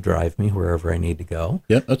 Dad's going to drive me wherever I need to go.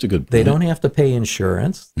 Yep, that's a good point. They don't have to pay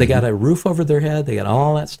insurance. They got a roof over their head. They got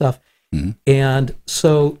all that stuff. Mhm. And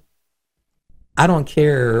so I don't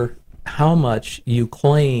care how much you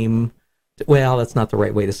claim, well, that's not the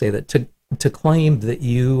right way to say that, to claim that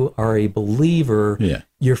you are a believer, Yeah.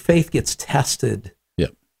 your faith gets tested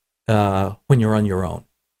Yep. when you're on your own.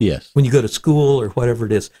 Yes. When you go to school or whatever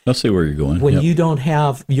it is, I'll see where you're going. when Yep. you don't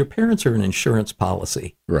have, your parents are an insurance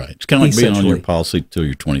policy. Right. It's kind of like being on your Essentially. policy till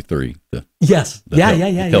you're 23. The Yes. Yeah.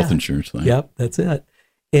 health insurance thing. Yep, that's it.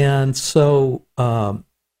 And so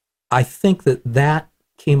I think that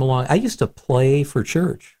came along. I used to play for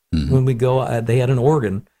church. Mhm. When we go, they had an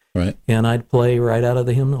organ, Right. and I'd play right out of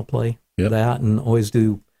the hymnal, play Yep. that, and always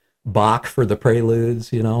do Bach for the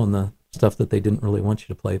preludes, and the stuff that they didn't really want you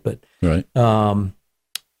to play. But Right.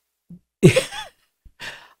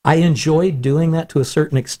 I enjoyed doing that to a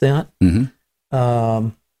certain extent. hmm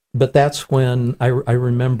But that's when I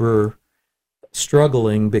remember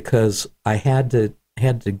struggling because I had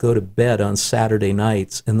to go to bed on Saturday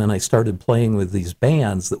nights, and then I started playing with these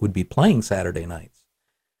bands that would be playing Saturday nights.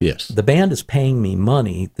 Yes. The band is paying me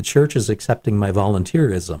money. The church is accepting my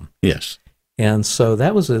volunteerism, Yes. and so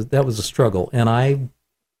that was a struggle. And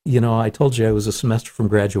I told you I was a semester from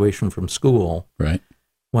graduation from school Right.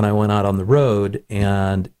 when I went out on the road,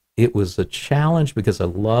 and it was a challenge because I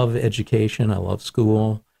love education, I love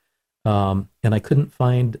school, and I couldn't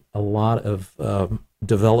find a lot of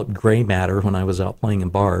developed gray matter when I was out playing in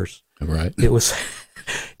bars. Right. It was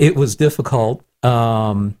it was difficult,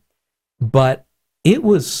 but it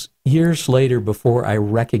was years later before I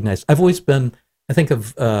recognized. I've always been. I think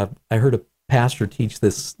of. I heard a pastor teach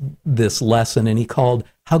this lesson, and he called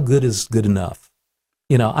 "How good is good enough."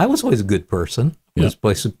 You know, I was always a good person. Yeah. I've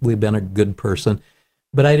basically been a good person,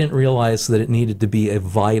 but I didn't realize that it needed to be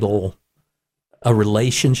a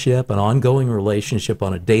relationship, an ongoing relationship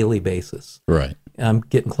on a daily basis. Right. I'm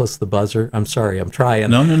getting close to the buzzer. I'm sorry. I'm trying.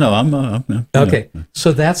 No. I'm Okay.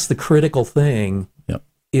 So that's the critical thing, Yep.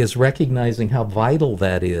 is recognizing how vital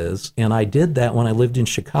that is. And I did that when I lived in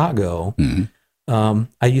Chicago.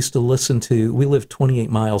 I used to we lived 28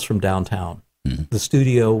 miles from downtown. The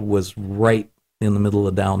studio was right in the middle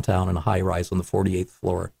of downtown in a high rise on the 48th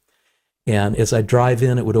floor. And as I drive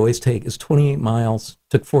in, it would always it's 28 miles,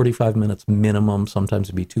 took 45 minutes minimum. Sometimes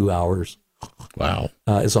it'd be 2 hours. Wow.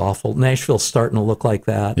 It's awful. Nashville's starting to look like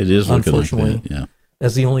that. It is looking like unfortunately. that, yeah.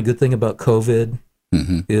 That's the only good thing about COVID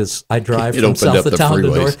is I drive It from opened south up of the town to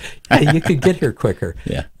freeways. north. Yeah, you could get here quicker.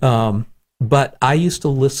 Yeah. But I used to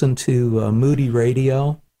listen to Moody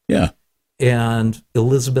Radio Yeah. and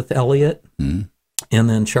Elizabeth Elliot and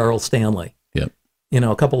then Charles Stanley. Yep. You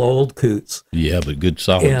know, a couple of old coots. Yeah, but good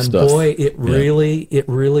solid And stuff. boy, it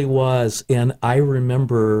really was. And I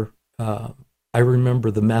remember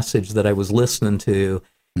the message that I was listening to,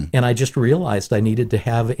 and I just realized I needed to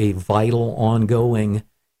have a vital, ongoing,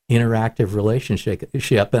 interactive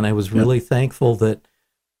relationship. And I was really thankful that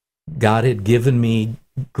God had given me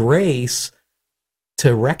grace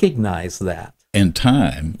to recognize that. And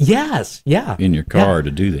time Yes, yeah. in your car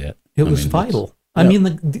to do that. It was vital. I mean,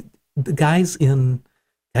 the guys in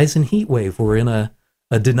Heatwave were in a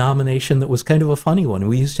denomination that was kind of a funny one.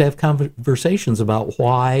 We used to have conversations about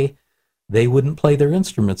why they wouldn't play their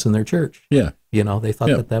instruments in their church. Yeah. You know, they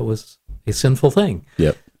thought that was a sinful thing.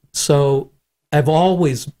 Yep. So I've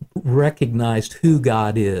always recognized who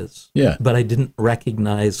God is. Yeah. But I didn't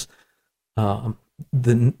recognize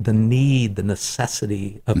the need, the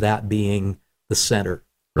necessity of that being the center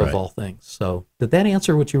of Right. all things. So did that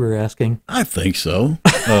answer what you were asking? I think so.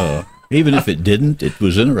 Even if it didn't, it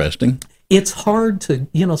was interesting. It's hard to,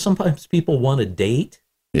 sometimes people want a date.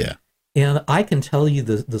 Yeah. And I can tell you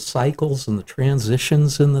the cycles and the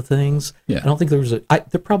transitions and the things. Yeah. I don't think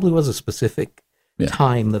there probably was a specific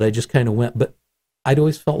time that I just kind of went, but I'd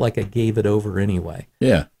always felt like I gave it over anyway.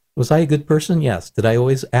 Yeah. Was I a good person? Yes. Did I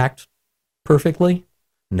always act perfectly?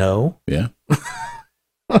 No. Yeah.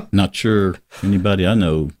 Not sure anybody I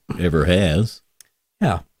know ever has.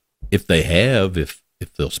 Yeah. If they have, if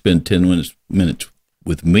they'll spend 10 minutes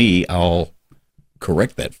with me, I'll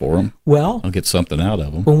correct that for them. Well, I'll get something out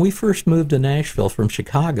of them. when we first moved to Nashville from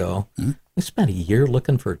Chicago, we spent a year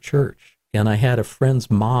looking for a church. And I had a friend's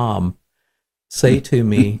mom say to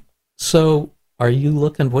me, so what are you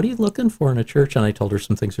looking for in a church? And I told her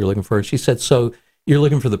some things you're looking for. And she said, so you're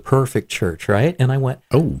looking for the perfect church, right? And I went,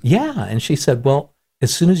 Oh. yeah. And she said, well,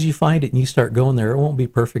 as soon as you find it and you start going there, it won't be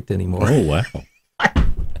perfect anymore. Oh, wow.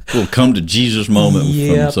 We'll come to Jesus moment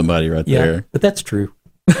Yep. from somebody right Yeah, there. but that's true.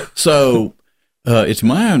 So it's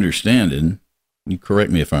my understanding, you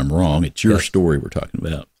correct me if I'm wrong, it's your Yes. story we're talking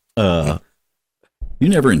about. You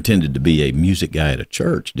never intended to be a music guy at a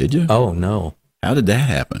church, did you? Oh, no. How did that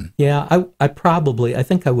happen? Yeah, I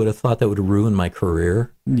think I would have thought that would have ruined my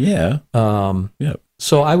career. Yeah. Yeah.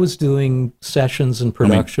 So I was doing sessions and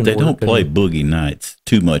production. they don't work play and- boogie nights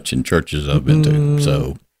too much in churches I've been to.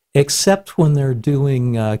 So except when they're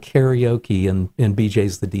doing karaoke and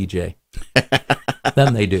BJ's the DJ.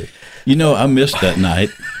 Then they do. I missed that night.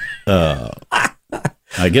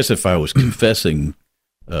 I guess if I was confessing,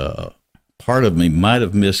 part of me might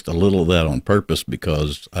have missed a little of that on purpose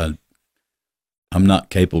because I'm not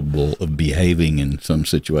capable of behaving in some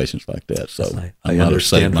situations like that. So Yes, I I might have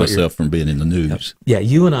saved understand what you're- myself from being in the news. Yeah,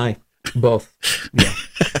 you and I both. Yeah.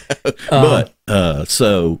 But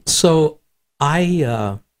so So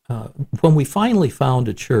I, when we finally found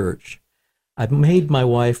a church, I made my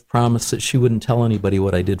wife promise that she wouldn't tell anybody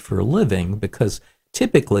what I did for a living, because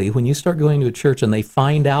typically when you start going to a church and they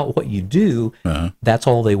find out what you do, that's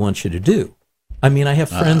all they want you to do. I mean, I have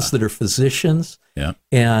friends that are physicians, yeah,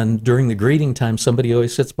 and during the greeting time, somebody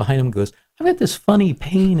always sits behind them and goes, I've got this funny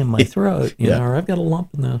pain in my throat, Yeah. or I've got a lump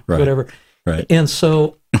in the Right. whatever. right, And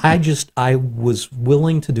so I was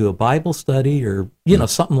willing to do a Bible study or,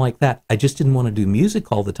 something like that. I just didn't want to do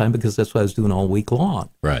music all the time because that's what I was doing all week long.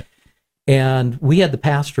 right, And we had the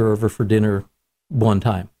pastor over for dinner one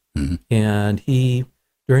time. And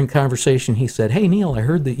during conversation, he said, "Hey, Neil, I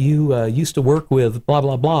heard that you used to work with blah,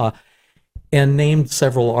 blah, blah," and named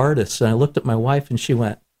several artists. And I looked at my wife and she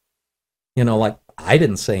went, like, I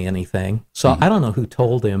didn't say anything. So I don't know who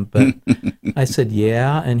told him, but I said,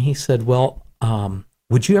 yeah. And he said, well,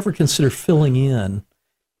 would you ever consider filling in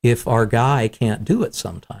if our guy can't do it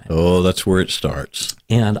sometime? Oh, that's where it starts.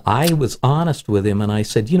 And I was honest with him, and I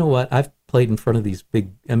said, you know what? I've played in front of these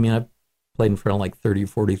I've played in front of like 30 or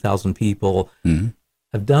 40,000 people. Mm-hmm.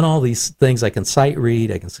 I've done all these things. I can sight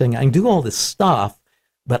read, I can sing, I can do all this stuff,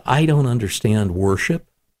 but I don't understand worship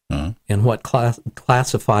and what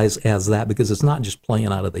classifies as that, because it's not just playing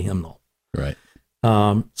out of the hymnal. Right.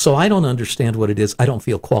 So I don't understand what it is. I don't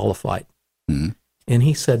feel qualified. Mm-hmm. And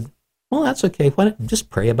he said, well, that's okay. Why don't you just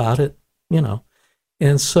pray about it,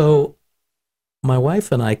 And so my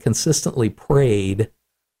wife and I consistently prayed,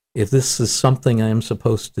 if this is something I'm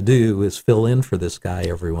supposed to do, is fill in for this guy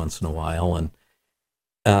every once in a while. And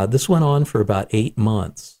this went on for about 8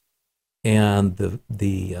 months. And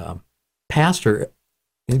the pastor,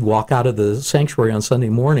 he'd walk out of the sanctuary on Sunday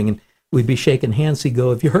morning and we'd be shaking hands. He'd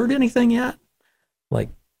go, have you heard anything yet? Like,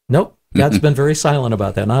 nope, God's been very silent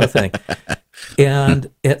about that, not a thing.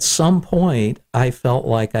 And at some point, I felt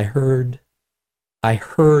like I heard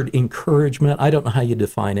encouragement. I don't know how you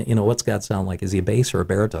define it. What's God sound like? Is he a bass or a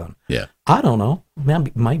baritone? Yeah. I don't know.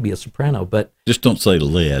 Might be a soprano, but Just don't say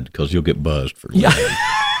lead, because you'll get buzzed for lead. yeah.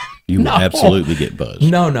 You will No. absolutely get buzzed.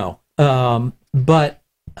 No. But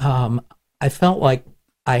I felt like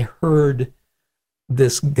I heard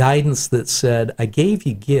this guidance that said, I gave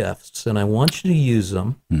you gifts and I want you to use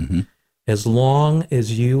them Mm-hmm. as long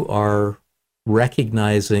as you are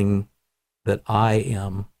recognizing that I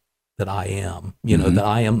am, that I am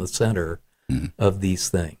the center of these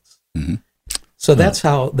things. Mm-hmm. So that's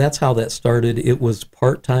how that started. It was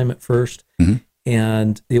part-time at first. Mm-hmm.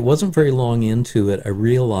 And it wasn't very long into it, I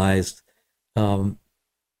realized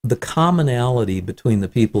the commonality between the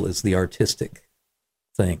people is the artistic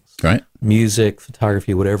things. Right. Music,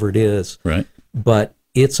 photography, whatever it is. Right. But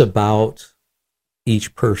it's about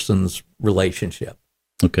each person's relationship,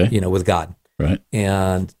 Okay. with God. Right.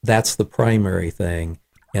 And that's the primary thing.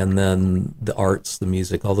 And then the arts, the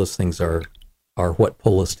music, all those things are what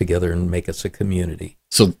pull us together and make us a community.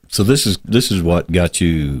 So this is what got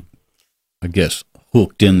you, I guess,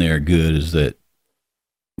 hooked in there good, is that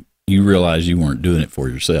you realized you weren't doing it for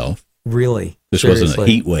yourself. Really. This seriously. wasn't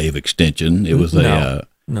a heat wave extension. It was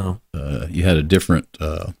No. You had a different,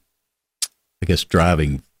 I guess,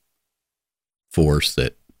 driving force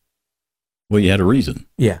that, well, you had a reason.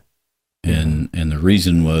 Yeah. And the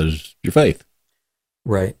reason was your faith.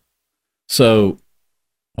 Right. So,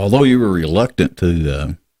 although you were reluctant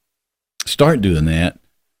to start doing that,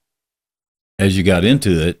 as you got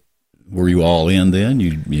into it, were you all in then?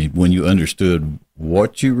 When you understood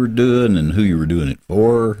what you were doing and who you were doing it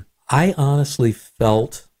for? I honestly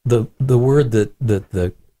felt the word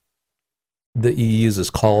that you use is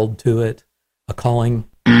called to it, a calling.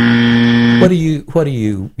 What do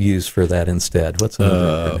you use for that instead? What's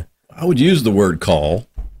another? I would use the word call,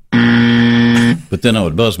 but then I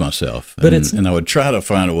would buzz myself. But and I would try to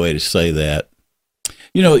find a way to say that.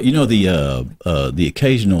 The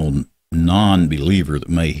occasional non-believer that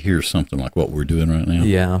may hear something like what we're doing right now.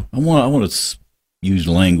 Yeah. I want to use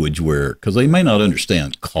language because they may not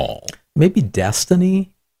understand call. Maybe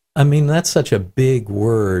destiny. I mean, that's such a big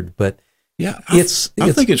word, but yeah, I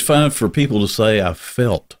think it's fine for people to say I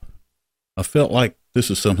felt like this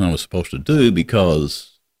is something I was supposed to do, because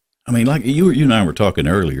I mean, like you and I were talking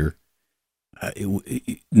earlier.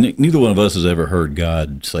 Neither one of us has ever heard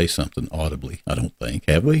God say something audibly. I don't think,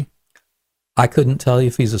 have we? I couldn't tell you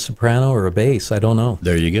if he's a soprano or a bass. I don't know.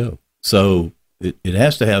 There you go. So it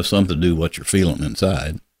has to have something to do with what you're feeling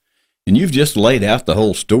inside. And you've just laid out the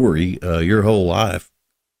whole story. Your whole life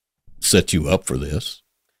set you up for this.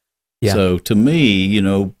 Yeah. So to me,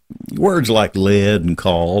 words like led and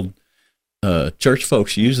called, church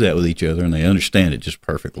folks use that with each other and they understand it just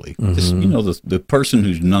perfectly. Mm-hmm. Just, the person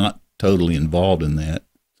who's not totally involved in that,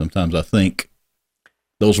 sometimes I think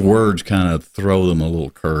those words kind of throw them a little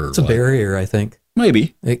curve. It's a barrier, I think.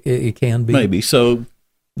 Maybe. It can be. Maybe. So,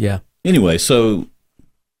 yeah. Anyway, so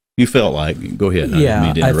you felt like, go ahead. Yeah. I didn't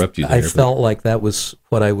mean to interrupt you there. I felt like that was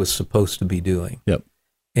what I was supposed to be doing. Yep.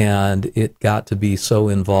 And it got to be so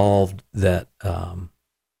involved that I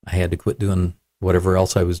had to quit doing whatever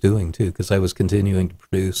else I was doing too, because I was continuing to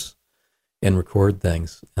produce and record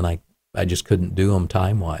things, and I just couldn't do them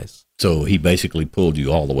time-wise. So he basically pulled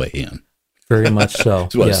you all the way in. Very much so.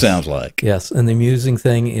 That's what it sounds like. Yes, and the amusing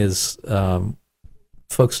thing is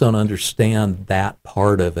folks don't understand that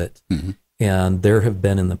part of it. Mm-hmm. And there have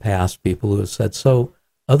been in the past people who have said, so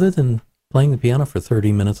other than playing the piano for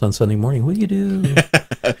 30 minutes on Sunday morning, what do you do?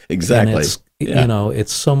 Exactly. And it's, Yeah. you know,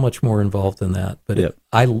 it's so much more involved than that. But Yep.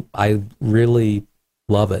 I really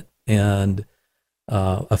love it. And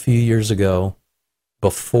a few years ago,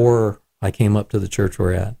 before I came up to the church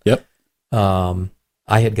we're at, Yep.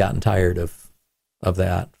 I had gotten tired of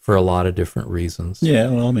that for a lot of different reasons. Yeah.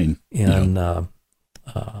 Well, I mean, And well,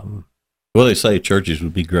 they say churches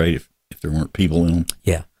would be great if there weren't people in them.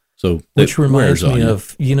 yeah, So which that reminds wears on me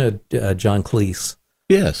you. of, John Cleese.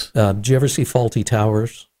 Yes. Did you ever see Faulty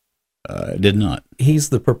Towers? I did not. He's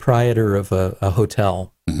the proprietor of a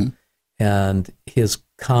hotel, Mhm. and his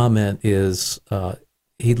comment is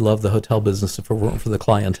he'd love the hotel business if it weren't for the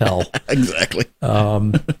clientele. Exactly.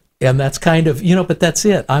 And that's kind of, but that's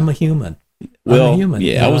it. I'm a human. Well, I'm a human.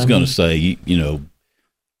 yeah, I was going to say,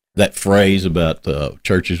 that phrase about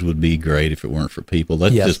churches would be great if it weren't for people.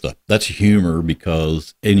 That's Yes. that's humor,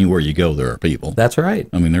 because anywhere you go, there are people. That's right.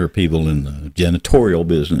 I mean, there are people in the janitorial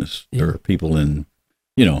business. Yeah. There are people in,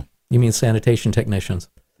 You mean sanitation technicians?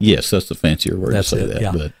 yes, that's the fancier word That's to say it, that.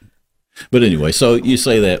 yeah. But anyway, so you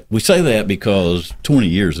say that, we say that because 20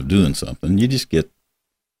 years of doing something, you just get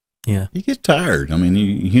tired. I mean,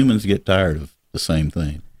 humans get tired of the same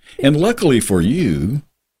thing. And luckily for you,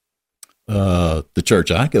 the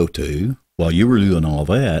church I go to, while you were doing all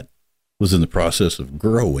that, was in the process of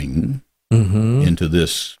growing Mm-hmm. into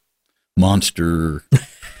this monster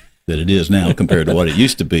that it is now compared to what it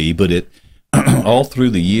used to be. But it, all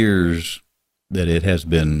through the years that it has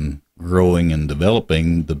been growing and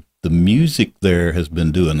developing, the music there has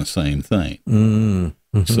been doing the same thing.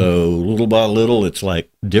 Mm-hmm. So little by little, it's like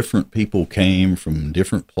different people came from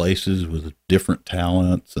different places with different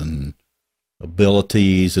talents and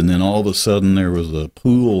abilities. And then all of a sudden there was a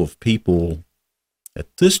pool of people at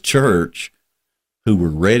this church who were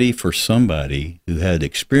ready for somebody who had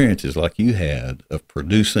experiences like you had of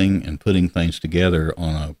producing and putting things together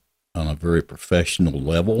on a very professional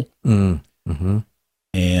level. Mm-hmm.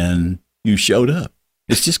 And you showed up.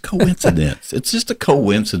 It's just coincidence. It's just a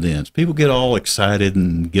coincidence. People get all excited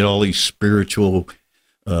and get all these spiritual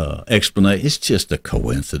explanations. It's just a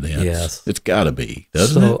coincidence. Yes. It's got to be,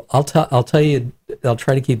 doesn't So I'll tell you. I'll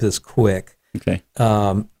try to keep this quick. it? Okay.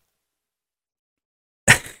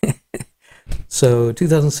 So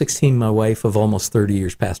 2016, my wife of almost 30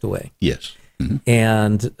 years passed away, Yes. Mhm.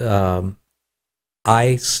 and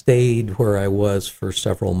I stayed where I was for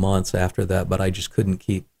several months after that, but I just couldn't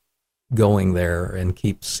keep going there and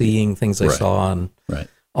keep seeing things I Right. saw and Right.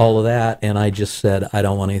 all of that. And I just said, I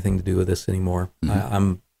don't want anything to do with this anymore.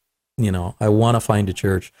 I want to find a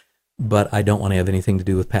church, but I don't want to have anything to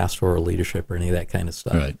do with pastoral leadership or any of that kind of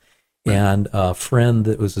stuff. Right. And a friend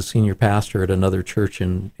that was a senior pastor at another church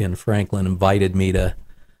in Franklin invited me to,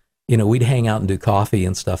 we'd hang out and do coffee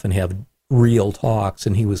and stuff and have real talks.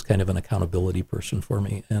 And he was kind of an accountability person for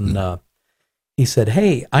me. And he said,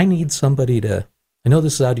 hey, I need somebody I know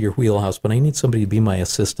this is out of your wheelhouse, but I need somebody to be my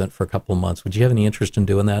assistant for a couple of months. Would you have any interest in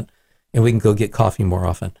doing that? And we can go get coffee more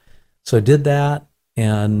often. So I did that,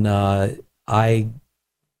 and I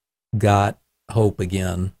got hope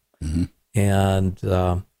again, Mhm.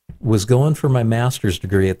 and was going for my master's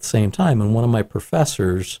degree at the same time. And one of my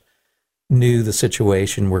professors knew the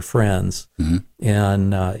situation. We're friends. Mhm.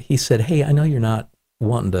 And he said, hey, I know you're not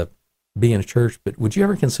wanting to be in a church, but would you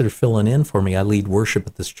ever consider filling in for me? I lead worship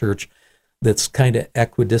at this church that's kind of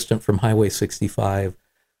equidistant from Highway 65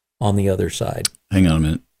 on the other side. Hang on a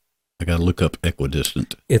minute. I got to look up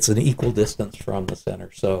equidistant. It's an equal distance from the center.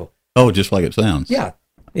 So Oh, just like it sounds. yeah.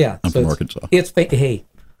 I'm So from Arkansas. hey,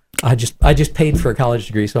 I just paid for a college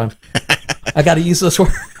degree, so I got to use those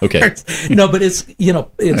words. Okay. No, but it's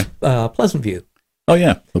Pleasant View. Oh,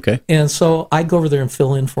 yeah. Okay. And so I go over there and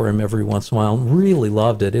fill in for him every once in a while. And really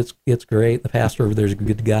loved it. It's great. The pastor over there is a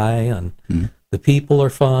good guy, and the people are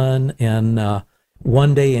fun. And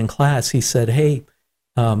one day in class, he said, "Hey,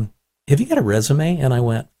 have you got a resume?" And I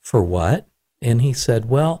went, "For what?" And he said,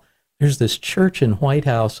 "Well, there's this church in White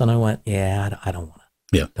House." And I went, "Yeah, I don't want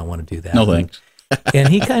to. Yeah. Don't want to do that." No thanks. And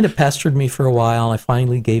he kind of pestered me for a while. I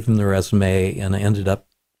finally gave him the resume, and I ended up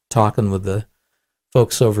talking with the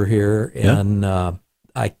folks over here. Yeah. And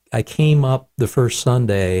I came up the first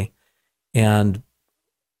Sunday and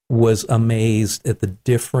was amazed at the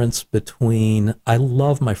difference between, I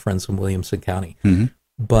love my friends in Williamson County, Mhm.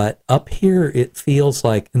 but up here it feels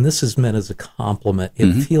like, and this is meant as a compliment,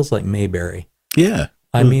 it feels like Mayberry. Yeah.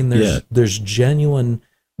 I mean, Yeah. there's genuine,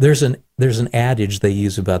 there's an adage they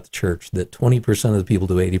use about the church that 20% of the people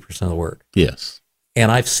do 80% of the work. Yes.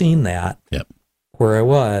 And I've seen that Yep. where I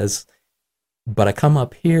was, but I come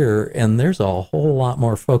up here and there's a whole lot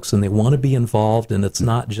more folks and they want to be involved, and it's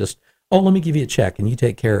not just, oh, let me give you a check and you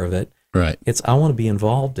take care of it. Right. It's, I want to be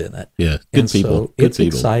involved in it. Yeah. Good And people. so Good it's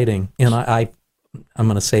people. exciting. And I'm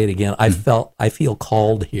going to say it again. I feel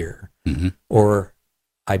called here, or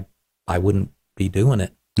I wouldn't be doing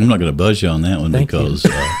it. I'm not going to buzz you on that one Thank you. because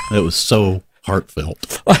that was so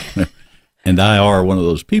heartfelt. And I are one of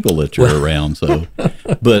those people that you're around. So,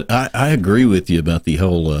 but I agree with you about the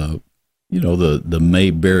whole, the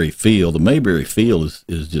Mayberry feel. The Mayberry feel is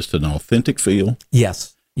just an authentic feel.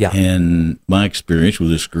 Yes. Yeah. And my experience with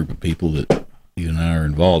this group of people that you and I are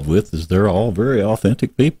involved with is they're all very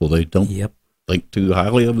authentic people. They don't Yep. think too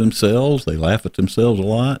highly of themselves. They laugh at themselves a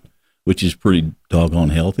lot, which is pretty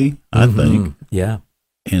doggone healthy, I think. Yeah.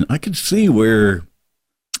 And I could see where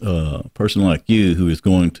a person like you who is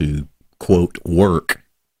going to, quote, work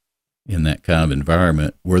in that kind of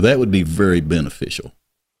environment, where that would be very beneficial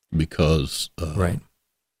because, Right.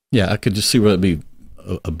 yeah, I could just see where that'd be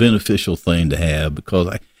a beneficial thing to have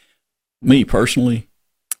because me personally,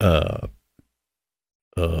 being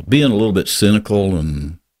a little bit cynical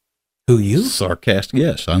and Who, you? sarcastic,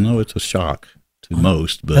 yes, I know it's a shock to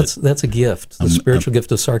most, but That's a gift. The spiritual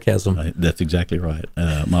gift of sarcasm. that's exactly right.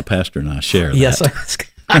 My pastor and I share that. Yes,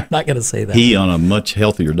 I'm not going to say that. He on a much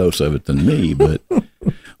healthier dose of it than me, but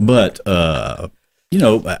I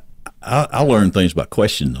learn things by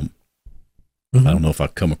questioning them. Mm-hmm. I don't know if I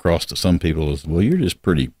come across to some people as, well, you're just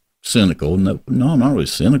pretty cynical. No, I'm not really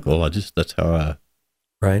cynical. That's how I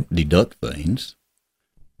Right. deduct things.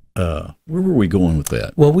 Where were we going with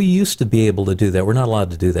that? Well, we used to be able to do that. We're not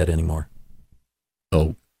allowed to do that anymore.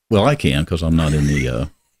 Oh, well, I can because I'm not in the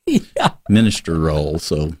Yeah. minister role,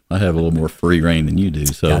 so I have a little more free reign than you do.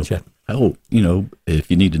 So, Gotcha. if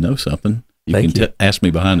you need to know something, you Thank can ask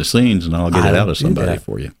me behind the scenes, and I'll get it I'll out of do somebody that.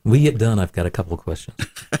 for you. We get done. I've got a couple of questions.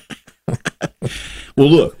 Well,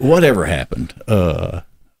 look, whatever happened,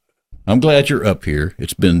 I'm glad you're up here.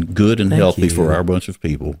 It's been good and Thank healthy you. for our bunch of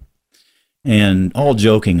people. And all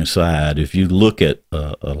joking aside, if you look at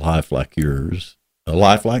a life like yours, a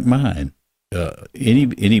life like mine,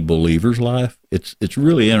 any believer's life, it's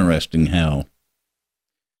really interesting how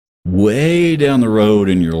way down the road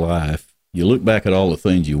in your life, you look back at all the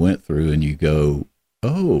things you went through and you go,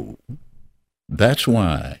 oh, that's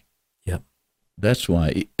why. Yep. That's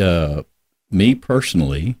why. Me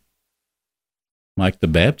personally, Mike the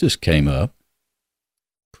Baptist came up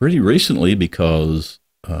pretty recently because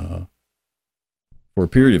for a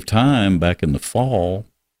period of time back in the fall,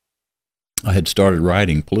 I had started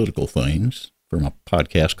writing political things for my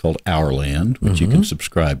podcast called Our Land, which you can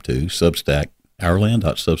subscribe to, Substack,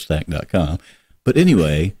 ourland.substack.com. But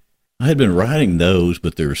anyway, I had been writing those,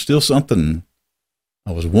 but there was still something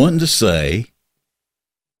I was wanting to say,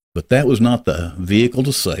 but that was not the vehicle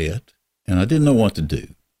to say it, and I didn't know what to do.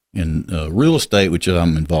 And real estate, which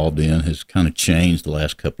I'm involved in, has kind of changed the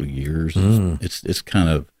last couple of years. It's kind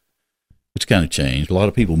of changed. A lot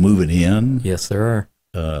of people moving in, Yes, there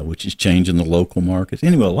are. which is changing the local markets.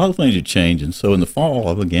 Anyway, a lot of things are changing. So in the fall,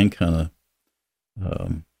 I began kind of,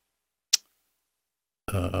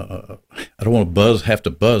 I don't want to have to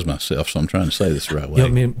buzz myself, so I'm trying to say this the right way. You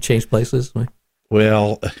want me to change places?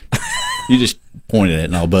 Well, you just point at it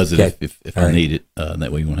and I'll buzz it Okay. if All I right. need it.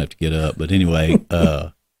 That way you won't have to get up. But anyway,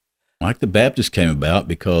 Mike the Baptist came about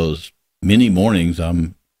because many mornings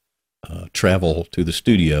I'm travel to the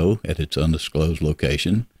studio at its undisclosed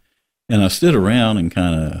location, and I sit around and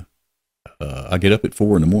kind of I get up at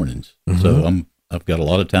 4 a.m. So I've got a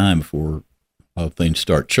lot of time before a lot of things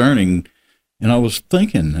start churning. And I was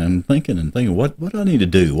thinking, what do I need to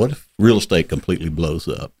do? What if real estate completely blows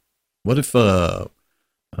up? What if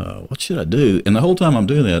what should I do? And the whole time I'm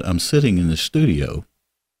doing that, I'm sitting in the studio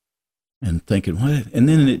and thinking, what? And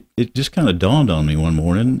then it just kind of dawned on me one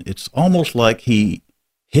morning. It's almost like he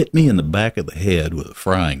hit me in the back of the head with a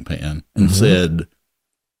frying pan and said,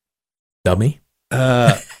 Dummy?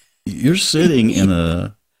 you're sitting in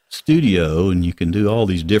a studio and you can do all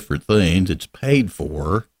these different things. It's paid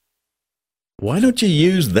for. Why don't you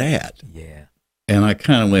use that? Yeah. And I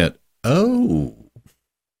kind of went, oh,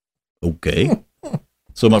 okay.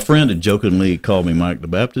 So my friend had jokingly called me Mike the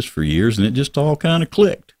Baptist for years, and it just all kind of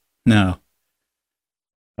clicked. Now,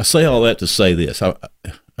 I say all that to say this.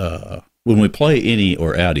 When we play Innie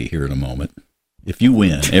or Outie here in a moment, if you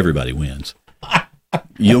win, everybody wins.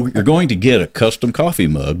 You're going to get a custom coffee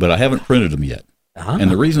mug, but I haven't printed them yet.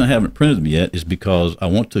 And the reason I haven't printed them yet is because I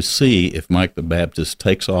want to see if Mike the Baptist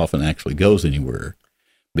takes off and actually goes anywhere.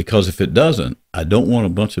 Because if it doesn't, I don't want a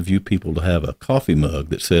bunch of you people to have a coffee mug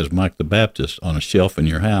that says Mike the Baptist on a shelf in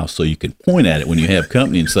your house so you can point at it when you have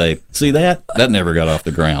company and say, see that? That never got off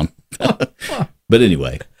the ground. But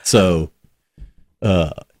anyway, so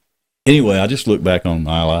anyway, I just look back on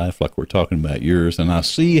my life like we're talking about yours, and I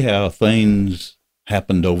see how things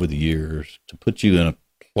happened over the years to put you in a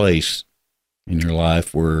place in your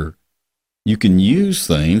life where you can use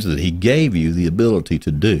things that he gave you the ability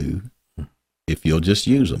to do if you'll just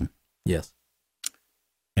use them. Yes.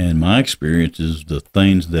 And my experience is the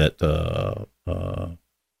things that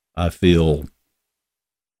I feel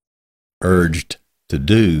urged to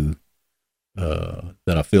do, that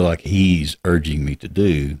I feel like he's urging me to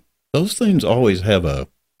do, those things always have a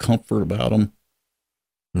comfort about them.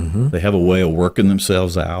 Mm-hmm. They have a way of working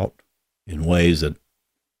themselves out in ways that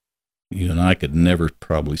you and I could never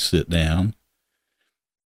probably sit down.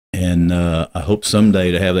 And I hope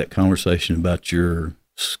someday to have that conversation about your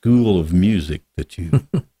school of music that you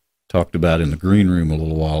talked about in the green room a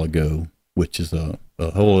little while ago, which is a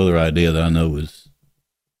whole other idea that I know is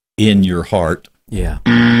in your heart. Yeah.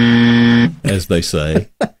 As they say.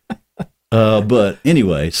 But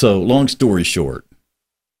anyway, so long story short,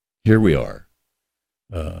 here we are.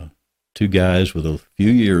 Two guys with a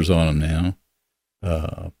few years on them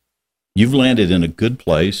now. You've landed in a good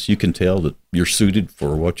place. You can tell that you're suited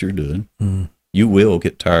for what you're doing. Mm. You will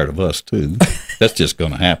get tired of us too. That's just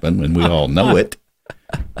going to happen, and we all know it.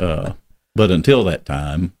 But until that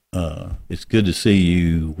time, it's good to see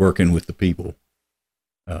you working with the people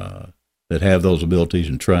that have those abilities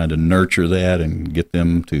and trying to nurture that and get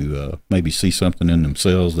them to maybe see something in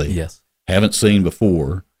themselves they Yes. haven't seen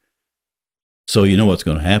before. So you know what's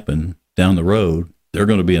going to happen down the road. They're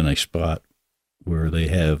going to be in a spot where they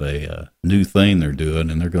have a new thing they're doing,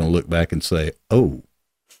 and they're going to look back and say, oh,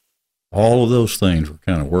 all of those things were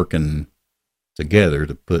kind of working together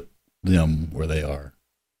to put them where they are.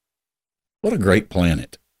 What a great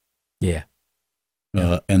planet. Yeah.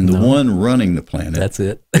 And the one running the planet That's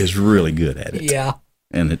it. is really good at it. Yeah.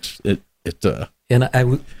 And it And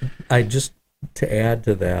I just, to add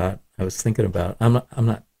to that, I was thinking about, I'm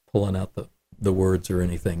not pulling out the words or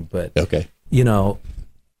anything, but okay. you know,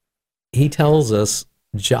 he tells us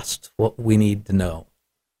just what we need to know.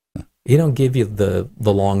 He don't give you the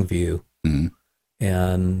long view, Mm-hmm.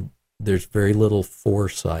 and there's very little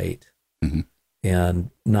foresight, Mm-hmm.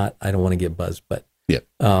 and I don't want to get buzzed, but Yep.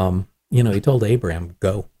 you know, he told Abraham,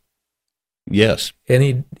 go. Yes. And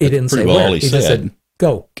he didn't say pretty well where. all He he just said. said,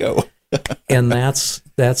 go. Go. And that's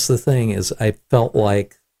the thing, is I felt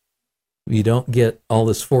like you don't get all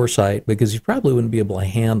this foresight because you probably wouldn't be able to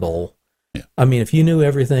handle. Yeah. I mean, if you knew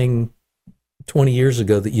everything 20 years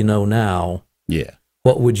ago that you know now, Yeah.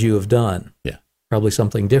 what would you have done? Yeah. Probably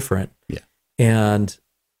something different. Yeah.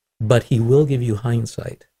 But he will give you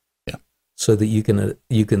hindsight. Yeah. So that you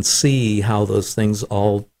can see how those things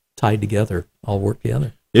all tied together, all work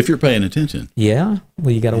together. If you're paying attention. Yeah.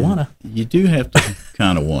 Well, you got to wanna. You do have to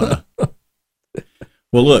kind of want to.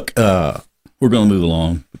 Well, look, we're going to move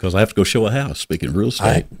along because I have to go show a house, speaking of real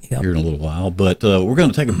estate, Yep. here in a little while. But we're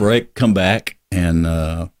going to take a break, come back, and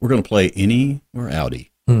we're going to play Innie or Outie.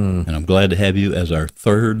 And I'm glad to have you as our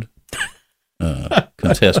third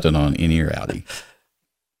contestant on Innie or Outie.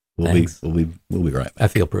 We'll be right back. I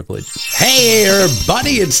feel privileged. Hey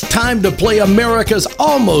everybody, it's time to play America's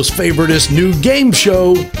almost favoriteest new game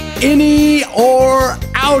show, Innie or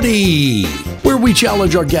Outie, where we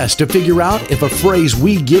challenge our guests to figure out if a phrase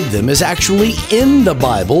we give them is actually in the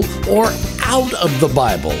Bible or out of the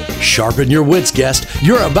Bible. Sharpen your wits, guest.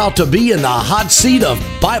 You're about to be in the hot seat of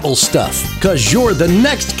Bible stuff, because you're the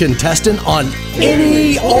next contestant on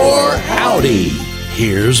Innie or Outie.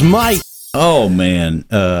 Here's Mike. Oh, man.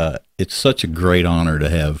 It's such a great honor to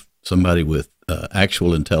have somebody with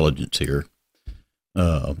actual intelligence here.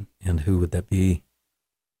 And who would that be?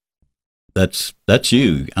 That's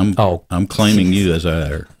you. I'm claiming you as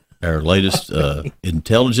our latest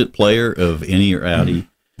intelligent player of Innie or Outie.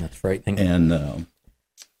 That's frightening. And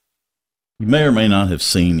you may or may not have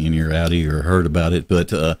seen Innie or Outie or heard about it, but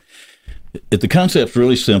the concept's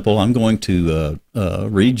really simple. I'm going to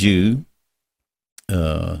read you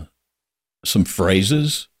some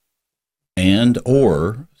phrases and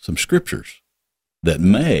or some scriptures that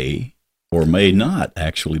may or may not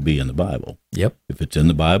actually be in the Bible. Yep. If it's in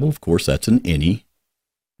the Bible, of course, that's an Innie.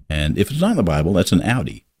 And if it's not in the Bible, that's an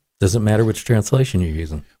Outie. Doesn't matter which translation you're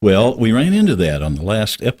using. Well, we ran into that on the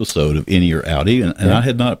last episode of Innie or Outie, and I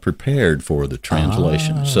had not prepared for the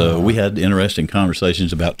translation. So we had interesting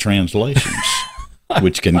conversations about translations,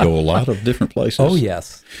 which can go a lot of different places. Oh,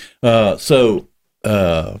 yes. So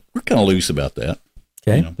we're kind of loose about that.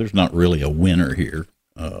 Okay. You know, there's not really a winner here.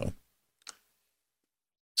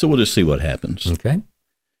 So we'll just see what happens. Okay.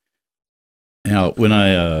 Now, when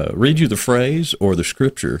I read you the phrase or the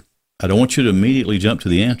scripture, I don't want you to immediately jump to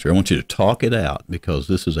the answer. I want you to talk it out because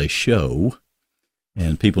this is a show,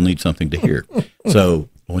 and people need something to hear. So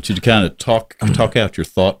I want you to kind of talk out your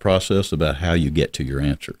thought process about how you get to your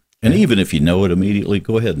answer. And even if you know it immediately,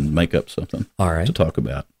 go ahead and make up something All right. to talk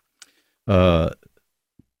about.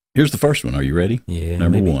 Here's the first one. Are you ready? Yeah.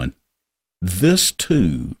 Number maybe. 1. This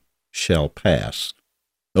too shall pass.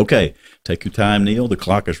 Okay, take your time, Neil. The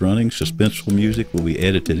clock is running. Suspenseful music will be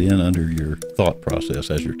edited in under your thought process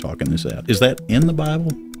as you're talking this out. Is that in the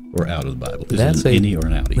Bible or out of the Bible? Is That's it an innie or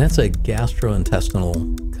an outie? That's a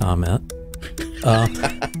gastrointestinal comment.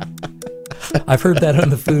 I've heard that on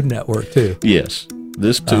the Food Network too. Yes,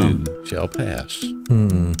 this too shall pass.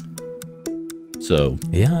 So,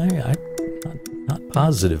 Yeah, I'm not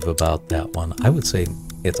positive about that one. I would say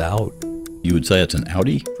it's out, you would say it's an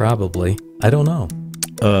outie? probably. I don't know.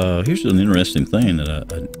 Here's an interesting thing that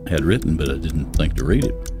I had written, but I didn't think to read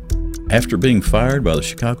it. After being fired by the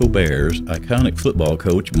Chicago Bears, iconic football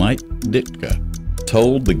coach Mike Ditka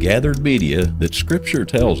told the gathered media that Scripture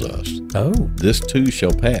tells us, Oh, this too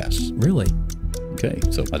shall pass. really? Okay,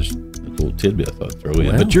 so a little tidbit I thought I'd throw in.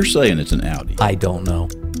 Well, But you're saying it's an outie. I don't know.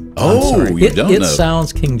 Oh, I'm sorry. you don't It know.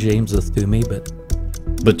 sounds King Jameseth to me, but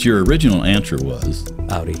But your original answer was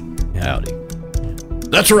outie. Yeah. outie.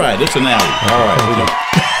 That's right, it's an outie. All right.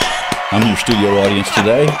 I'm your studio audience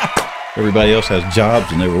today. Everybody else has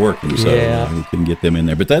jobs and they were working, so Yeah. we couldn't get them in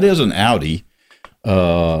there. But that is an outie.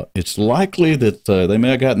 It's likely that they may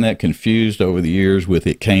have gotten that confused over the years with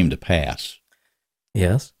 "it came to pass,"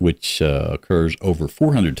 Yes. which occurs over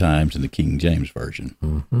 400 times in the King James Version.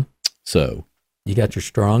 Mm-hmm. So You got your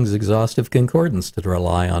Strong's Exhaustive Concordance to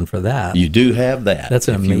rely on for that. you do have that. That's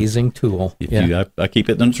an If you- amazing tool. I keep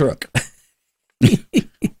it in the truck.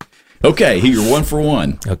 Okay, you're 1 for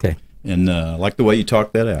 1. Okay. And I like the way you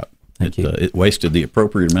talked that out. Thank you. It wasted the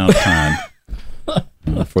appropriate amount of time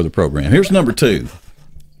for the program. Here's number 2.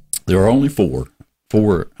 There are only 4.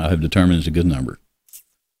 4 I have determined is a good number.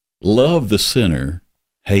 Love the sinner,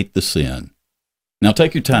 hate the sin. Now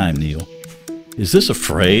take your time, Neil. Is this a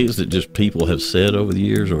phrase that just people have said over the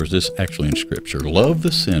years, or is this actually in Scripture? Love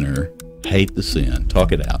the sinner, hate the sin.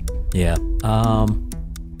 Talk it out. Yeah.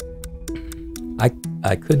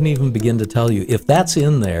 I couldn't even begin to tell you if that's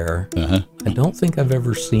in there. Uh-huh. I don't think I've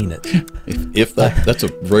ever seen it. If that's a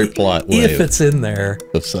very polite way If it's in there,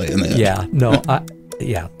 of saying that. yeah. No.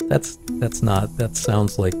 That's not. That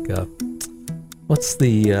sounds like. What's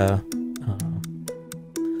the?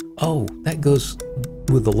 That goes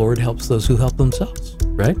with the Lord helps those who help themselves,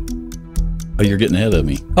 right? Oh, you're getting ahead of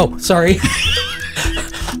me. Oh, sorry.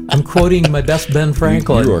 I'm quoting my best Ben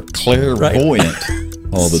Franklin. You are clairvoyant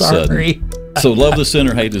all of a sudden. Sorry. So love the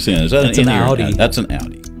sinner, hate the sin. Is that That's an an innie or outie. out? That's an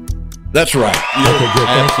outie. That's right. You're Okay, good.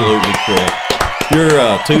 Thank you. absolutely correct.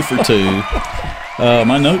 You're 2 for 2.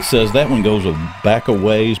 My note says that one goes back a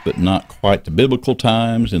ways, but not quite to biblical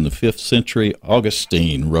times. In the 5th century,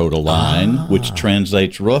 Augustine wrote a line which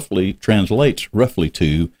translates roughly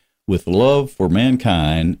to "with love for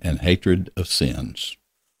mankind and hatred of sins."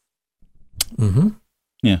 Mm-hmm.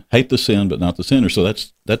 Yeah, hate the sin, but not the sinner. So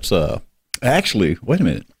that's actually. Wait a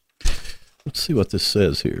minute. Let's see what this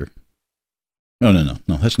says here. No,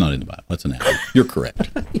 that's not in the Bible. That's an outie. You're correct.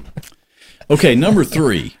 Okay, number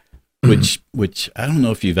 3, which I don't know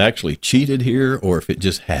if you've actually cheated here or if it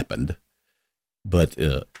just happened, but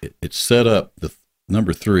it's set up. The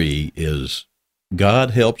number 3 is God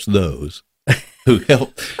helps those who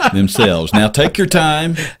help themselves. Now take your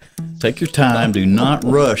time. Take your time. Do not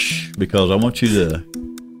rush, because I want you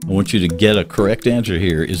to get a correct answer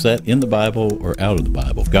here. Is that in the Bible or out of the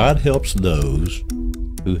Bible? God helps those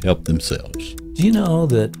who help themselves. Do you know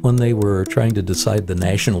that when they were trying to decide the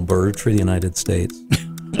national bird for the United States,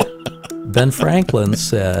 Ben Franklin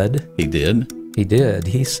said He did? he did.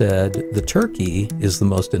 He said the turkey is the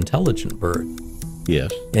most intelligent bird,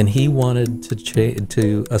 Yes. and he wanted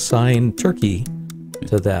to assign turkey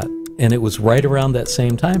to that. And it was right around that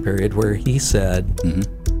same time period where he said,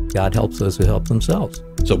 God helps those who help themselves.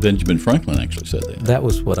 So Benjamin Franklin actually said that. That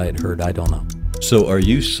was what I'd heard. I don't know. So are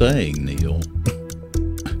you saying, Neil,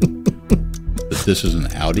 that this is an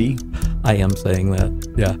outie? I am saying that.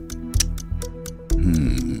 Yeah.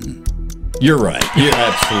 You're right. You're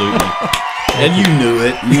absolutely. And you knew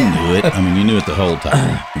it. You knew it. I mean, you knew it the whole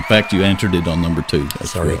time. In fact, you answered it on number 2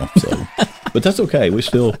 as Sorry. well. So, but that's okay. We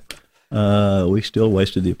still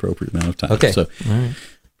wasted the appropriate amount of time. Okay. So All right.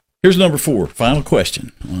 here's number 4. Final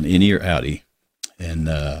question on innie or outie. And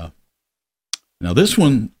now this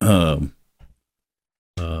one,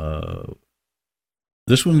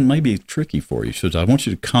 this one may be tricky for you, so I want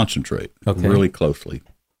you to concentrate really closely.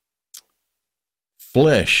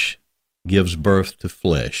 Flesh gives birth to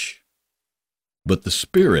flesh, but the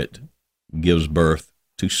Spirit gives birth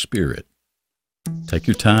to spirit. Take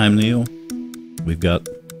your time, Neil. We've got,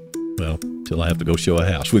 well, till I have to go show a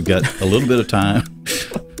house. We've got a little bit of time.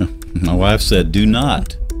 My wife said, do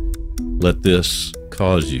not let this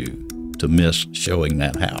cause you to miss showing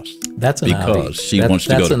that house. That's an outie. Because she wants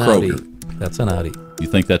to go to Kroger. Outie. That's an outie. You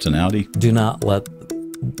think that's an outie? Do not let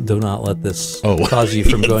this cause you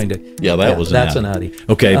from going to. Yeah, that's an outie.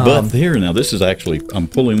 Okay, but here now, this is actually, I'm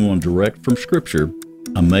pulling one direct from Scripture.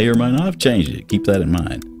 I may or may not have changed it. Keep that in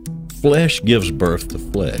mind. Flesh gives birth to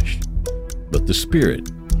flesh, but the Spirit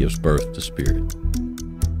gives birth to spirit.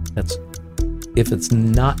 If it's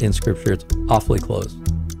not in Scripture, it's awfully close.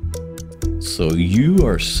 So you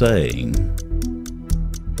are saying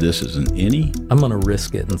this is an any? I'm going to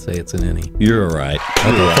risk it and say it's an any. You're right.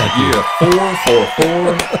 You're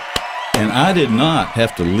 4-4-4. And I did not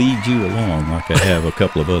have to lead you along like I have a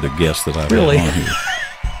couple of other guests that I've Really? had on here.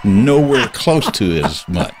 Nowhere close to as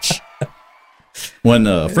much. When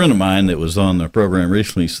a friend of mine that was on the program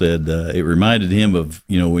recently said it reminded him of,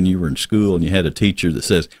 when you were in school and you had a teacher that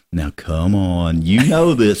says, now come on, you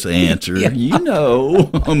know this answer, you know.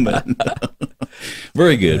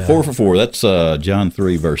 Very good. 4 for 4. That's John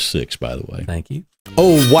 3, verse 6, by the way. Thank you.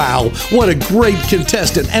 Oh, wow. What a great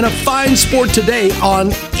contestant and a fine sport today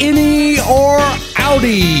on Any or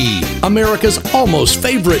Outie, America's almost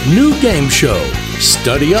favorite new game show.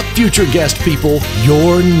 Study up, future guest people.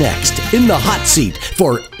 You're next in the hot seat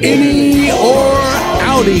for Any or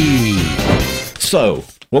Outie. So,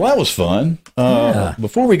 well, that was fun.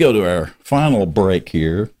 Before we go to our final break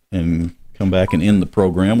here and come back and end the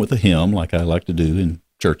program with a hymn like I like to do in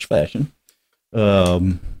church fashion,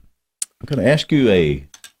 I'm going to ask you a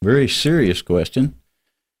very serious question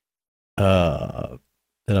that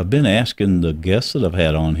I've been asking the guests that I've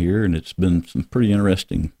had on here, and it's been some pretty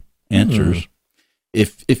interesting answers.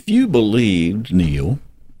 If you believed, Neil,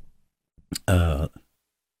 that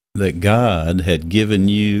God had given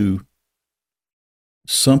you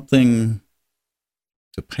something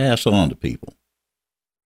to pass on to people,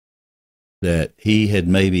 that he had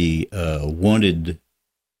maybe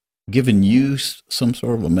given you some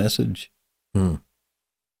sort of a message,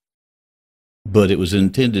 but it was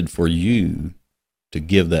intended for you to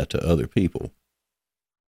give that to other people,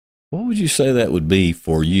 what would you say that would be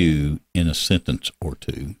for you in a sentence or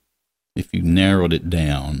two, if you narrowed it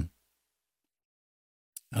down?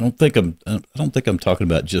 I don't think I'm talking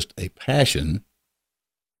about just a passion,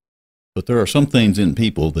 but there are some things in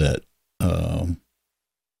people that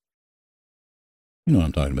you know what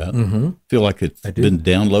I'm talking about. Mm-hmm. Feel like it's been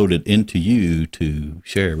downloaded into you to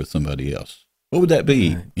share with somebody else. What would that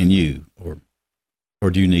be in you, or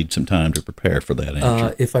do you need some time to prepare for that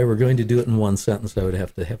answer? If I were going to do it in one sentence, I would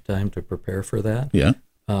have to have time to prepare for that. Yeah.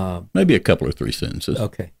 Maybe a couple or three sentences.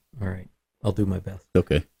 Okay. All right. I'll do my best.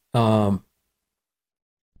 Okay.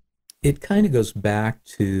 It kind of goes back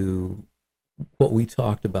to what we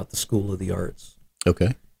talked about, the School of the Arts.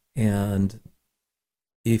 Okay. And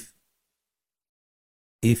if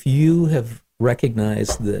you have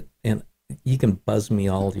recognized that, and you can buzz me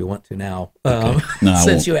all you want to now, Okay. No,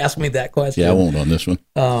 since you asked me that question. Yeah, I won't on this one.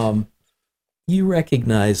 You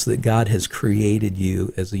recognize that God has created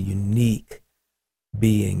you as a unique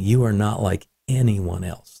being. You are not like anyone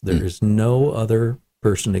else. There is no other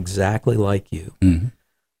person exactly like you. Mm-hmm.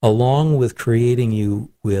 Along with creating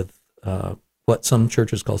you with what some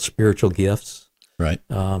churches call spiritual gifts. Right.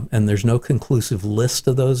 And there's no conclusive list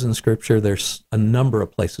of those in Scripture. There's a number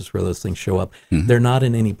of places where those things show up. Mm-hmm. They're not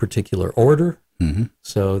in any particular order. Mm-hmm.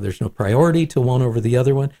 So there's no priority to one over the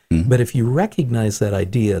other one. Mm-hmm. But if you recognize that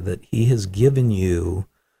idea that he has given you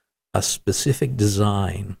a specific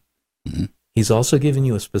design, mm-hmm. he's also given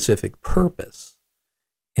you a specific purpose.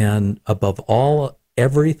 And above all,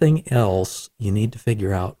 everything else, you need to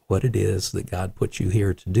figure out what it is that God put you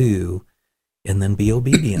here to do, and then be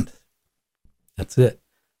obedient. That's it.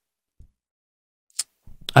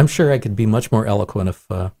 I'm sure I could be much more eloquent if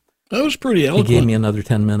that was pretty eloquent. he gave me another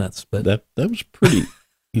 10 minutes. But that was pretty,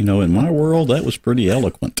 in my world, that was pretty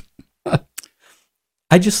eloquent.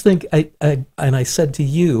 I just think, I said to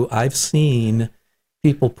you, I've seen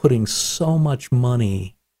people putting so much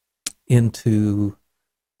money into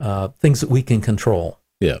things that we can control.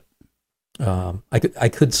 Yeah. I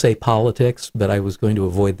could say politics, but I was going to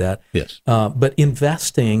avoid that. Yes. But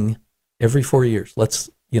investing every 4 years, let's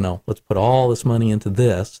put all this money into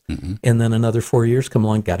this, mm-hmm. and then another 4 years come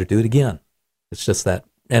along, got to do it again. It's just that,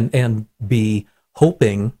 and be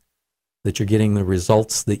hoping that you're getting the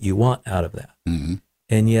results that you want out of that. Mm-hmm.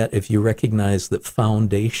 And yet, if you recognize that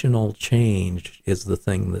foundational change is the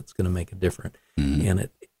thing that's going to make a difference, mm-hmm. and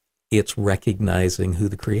it's recognizing who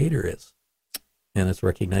the Creator is, and it's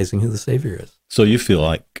recognizing who the Savior is. So you feel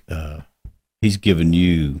like He's given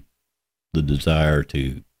you the desire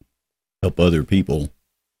to help other people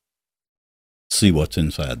see what's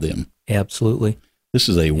inside them. Absolutely. This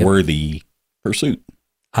is a worthy pursuit.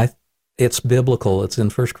 It's biblical. It's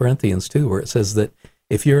in 1 Corinthians 2, where it says that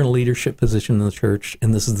if you're in a leadership position in the church,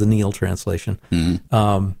 and this is the Neil translation,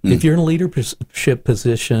 if you're in a leadership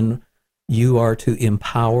position, you are to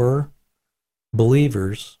empower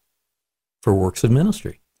believers for works of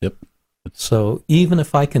ministry. Yep. So even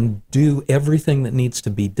if I can do everything that needs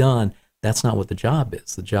to be done, that's not what the job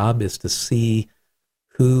is. The job is to see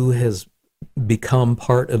who has become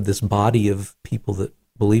part of this body of people that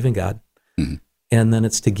believe in God. And then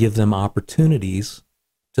it's to give them opportunities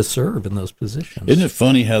to serve in those positions. Isn't it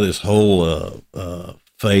funny how this whole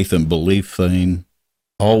faith and belief thing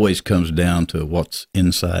always comes down to what's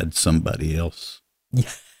inside somebody else? Yeah.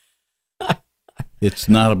 It's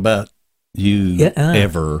not about you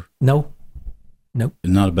ever. No. It's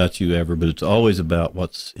not about you ever, but it's always about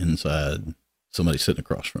what's inside somebody sitting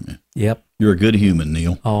across from you. Yep. You're a good human,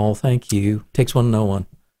 Neil. Oh, thank you. Takes one to know one.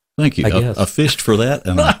 Thank you. I guess. I fished for that,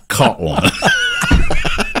 and I caught one.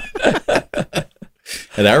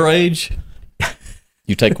 At our age,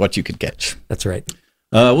 you take what you could catch. That's right.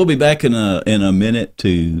 We'll be back in a minute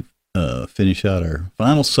to finish out our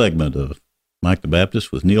final segment of Mike the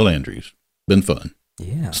Baptist with Neil Andrews. Been fun.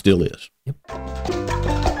 Yeah. Still is. Yep.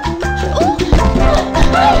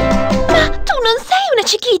 Ma tu non sei una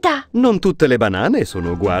Chiquita! Non tutte le banane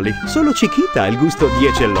sono uguali. Solo Chiquita ha il gusto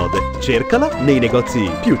 10 e lode. Cercala nei negozi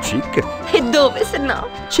più chic. E dove se no?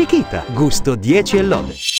 Chiquita, gusto 10 e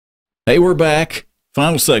lode. Hey, we're back.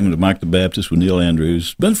 Final segment of Mike the Baptist with Neil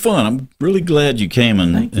Andrews. Been fun. I'm really glad you came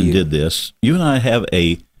and did this. You and I have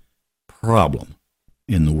a problem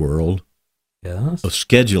in the world of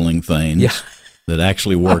scheduling things that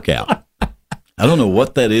actually work out. I don't know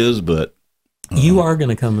what that is, but... you are going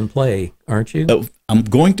to come and play, aren't you? I'm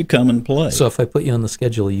going to come and play. So if I put you on the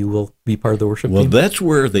schedule, you will be part of the worship team? Well, that's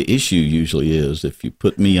where the issue usually is, if you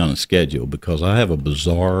put me on a schedule, because I have a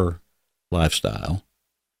bizarre lifestyle.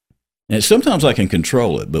 And sometimes I can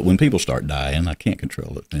control it, but when people start dying, I can't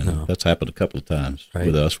control it. And that's happened a couple of times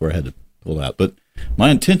with us where I had to pull out. But my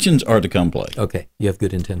intentions are to come play. Okay, you have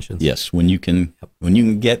good intentions. Yes, when you can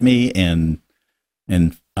get me, and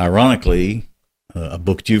ironically, I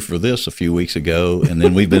booked you for this a few weeks ago, and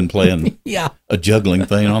then we've been playing a juggling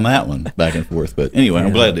thing on that one back and forth. But anyway,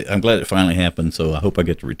 I'm glad it finally happened. So I hope I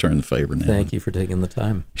get to return the favor now. Thank you for taking the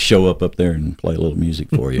time. Show up there and play a little music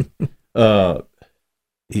for you.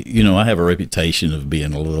 You know, I have a reputation of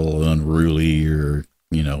being a little unruly or,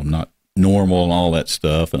 not normal and all that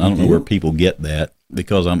stuff. And I don't know where people get that,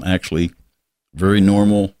 because I'm actually very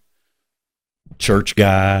normal church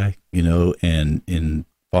guy, and in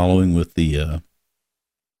following with the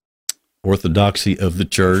orthodoxy of the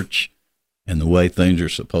church and the way things are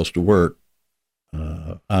supposed to work.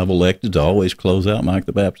 I've elected to always close out Mike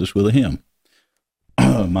the Baptist with a hymn.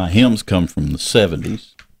 My hymns come from the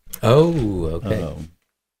 70s. Oh, okay.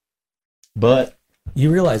 But you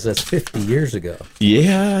realize that's 50 years ago.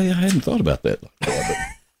 Yeah, I hadn't thought about that.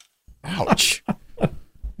 Ouch.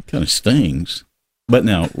 Kind of stings. But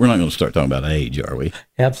now, we're not going to start talking about age, are we?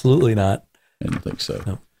 Absolutely not. I didn't think so.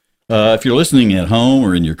 No. If you're listening at home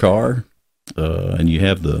or in your car, and you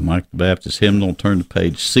have the Mike the Baptist hymnal, turn to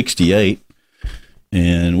page 68.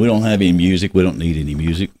 And we don't have any music. We don't need any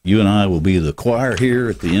music. You and I will be the choir here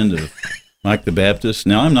at the end of Mike the Baptist.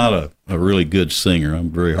 Now, I'm not a really good singer. I'm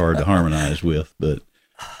very hard to harmonize with, but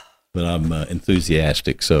I'm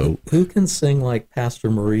enthusiastic. So who can sing like Pastor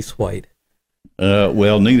Maurice White?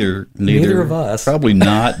 Well, neither of us. Probably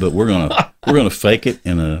not. But we're gonna fake it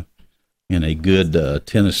in a good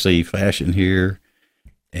Tennessee fashion here,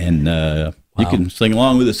 and you can sing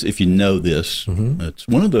along with us if you know this. Mm-hmm.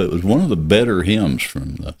 It was one of the better hymns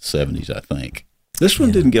from the 70s, I think. This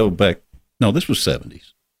one didn't go back. No, this was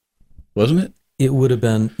 70s. Wasn't it? It would have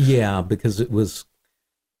been, because it was,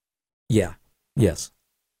 yes.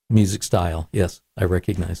 Music style, yes, I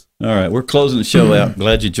recognize. All right, we're closing the show out.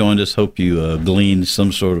 Glad you joined us. Hope you gleaned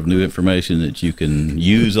some sort of new information that you can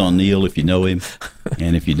use on Neil if you know him.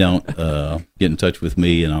 And if you don't, get in touch with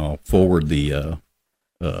me, and I'll forward the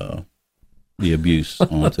abuse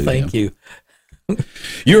onto him. Thank you.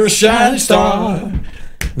 You're a shining star,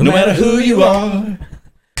 no matter who you are,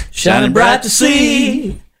 shining bright to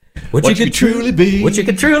see what you could truly be. What you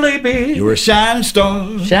could truly be. You're a shining star,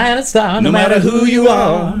 no matter who you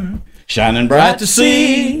are, shining bright to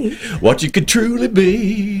see what you could truly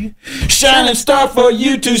be. Shining star for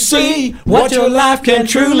you to see what your life can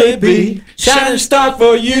truly be. Shining star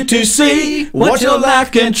for you to see what your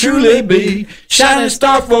life can truly be. Shining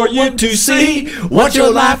star for you to see what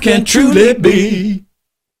your life can truly be.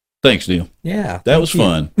 Thanks, Neil. Yeah. That was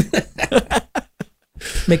fun.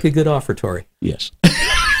 Make a good offertory. Yes.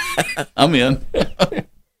 I'm in.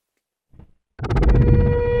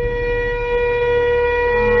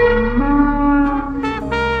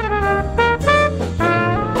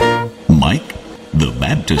 Mike the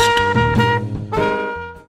Baptist.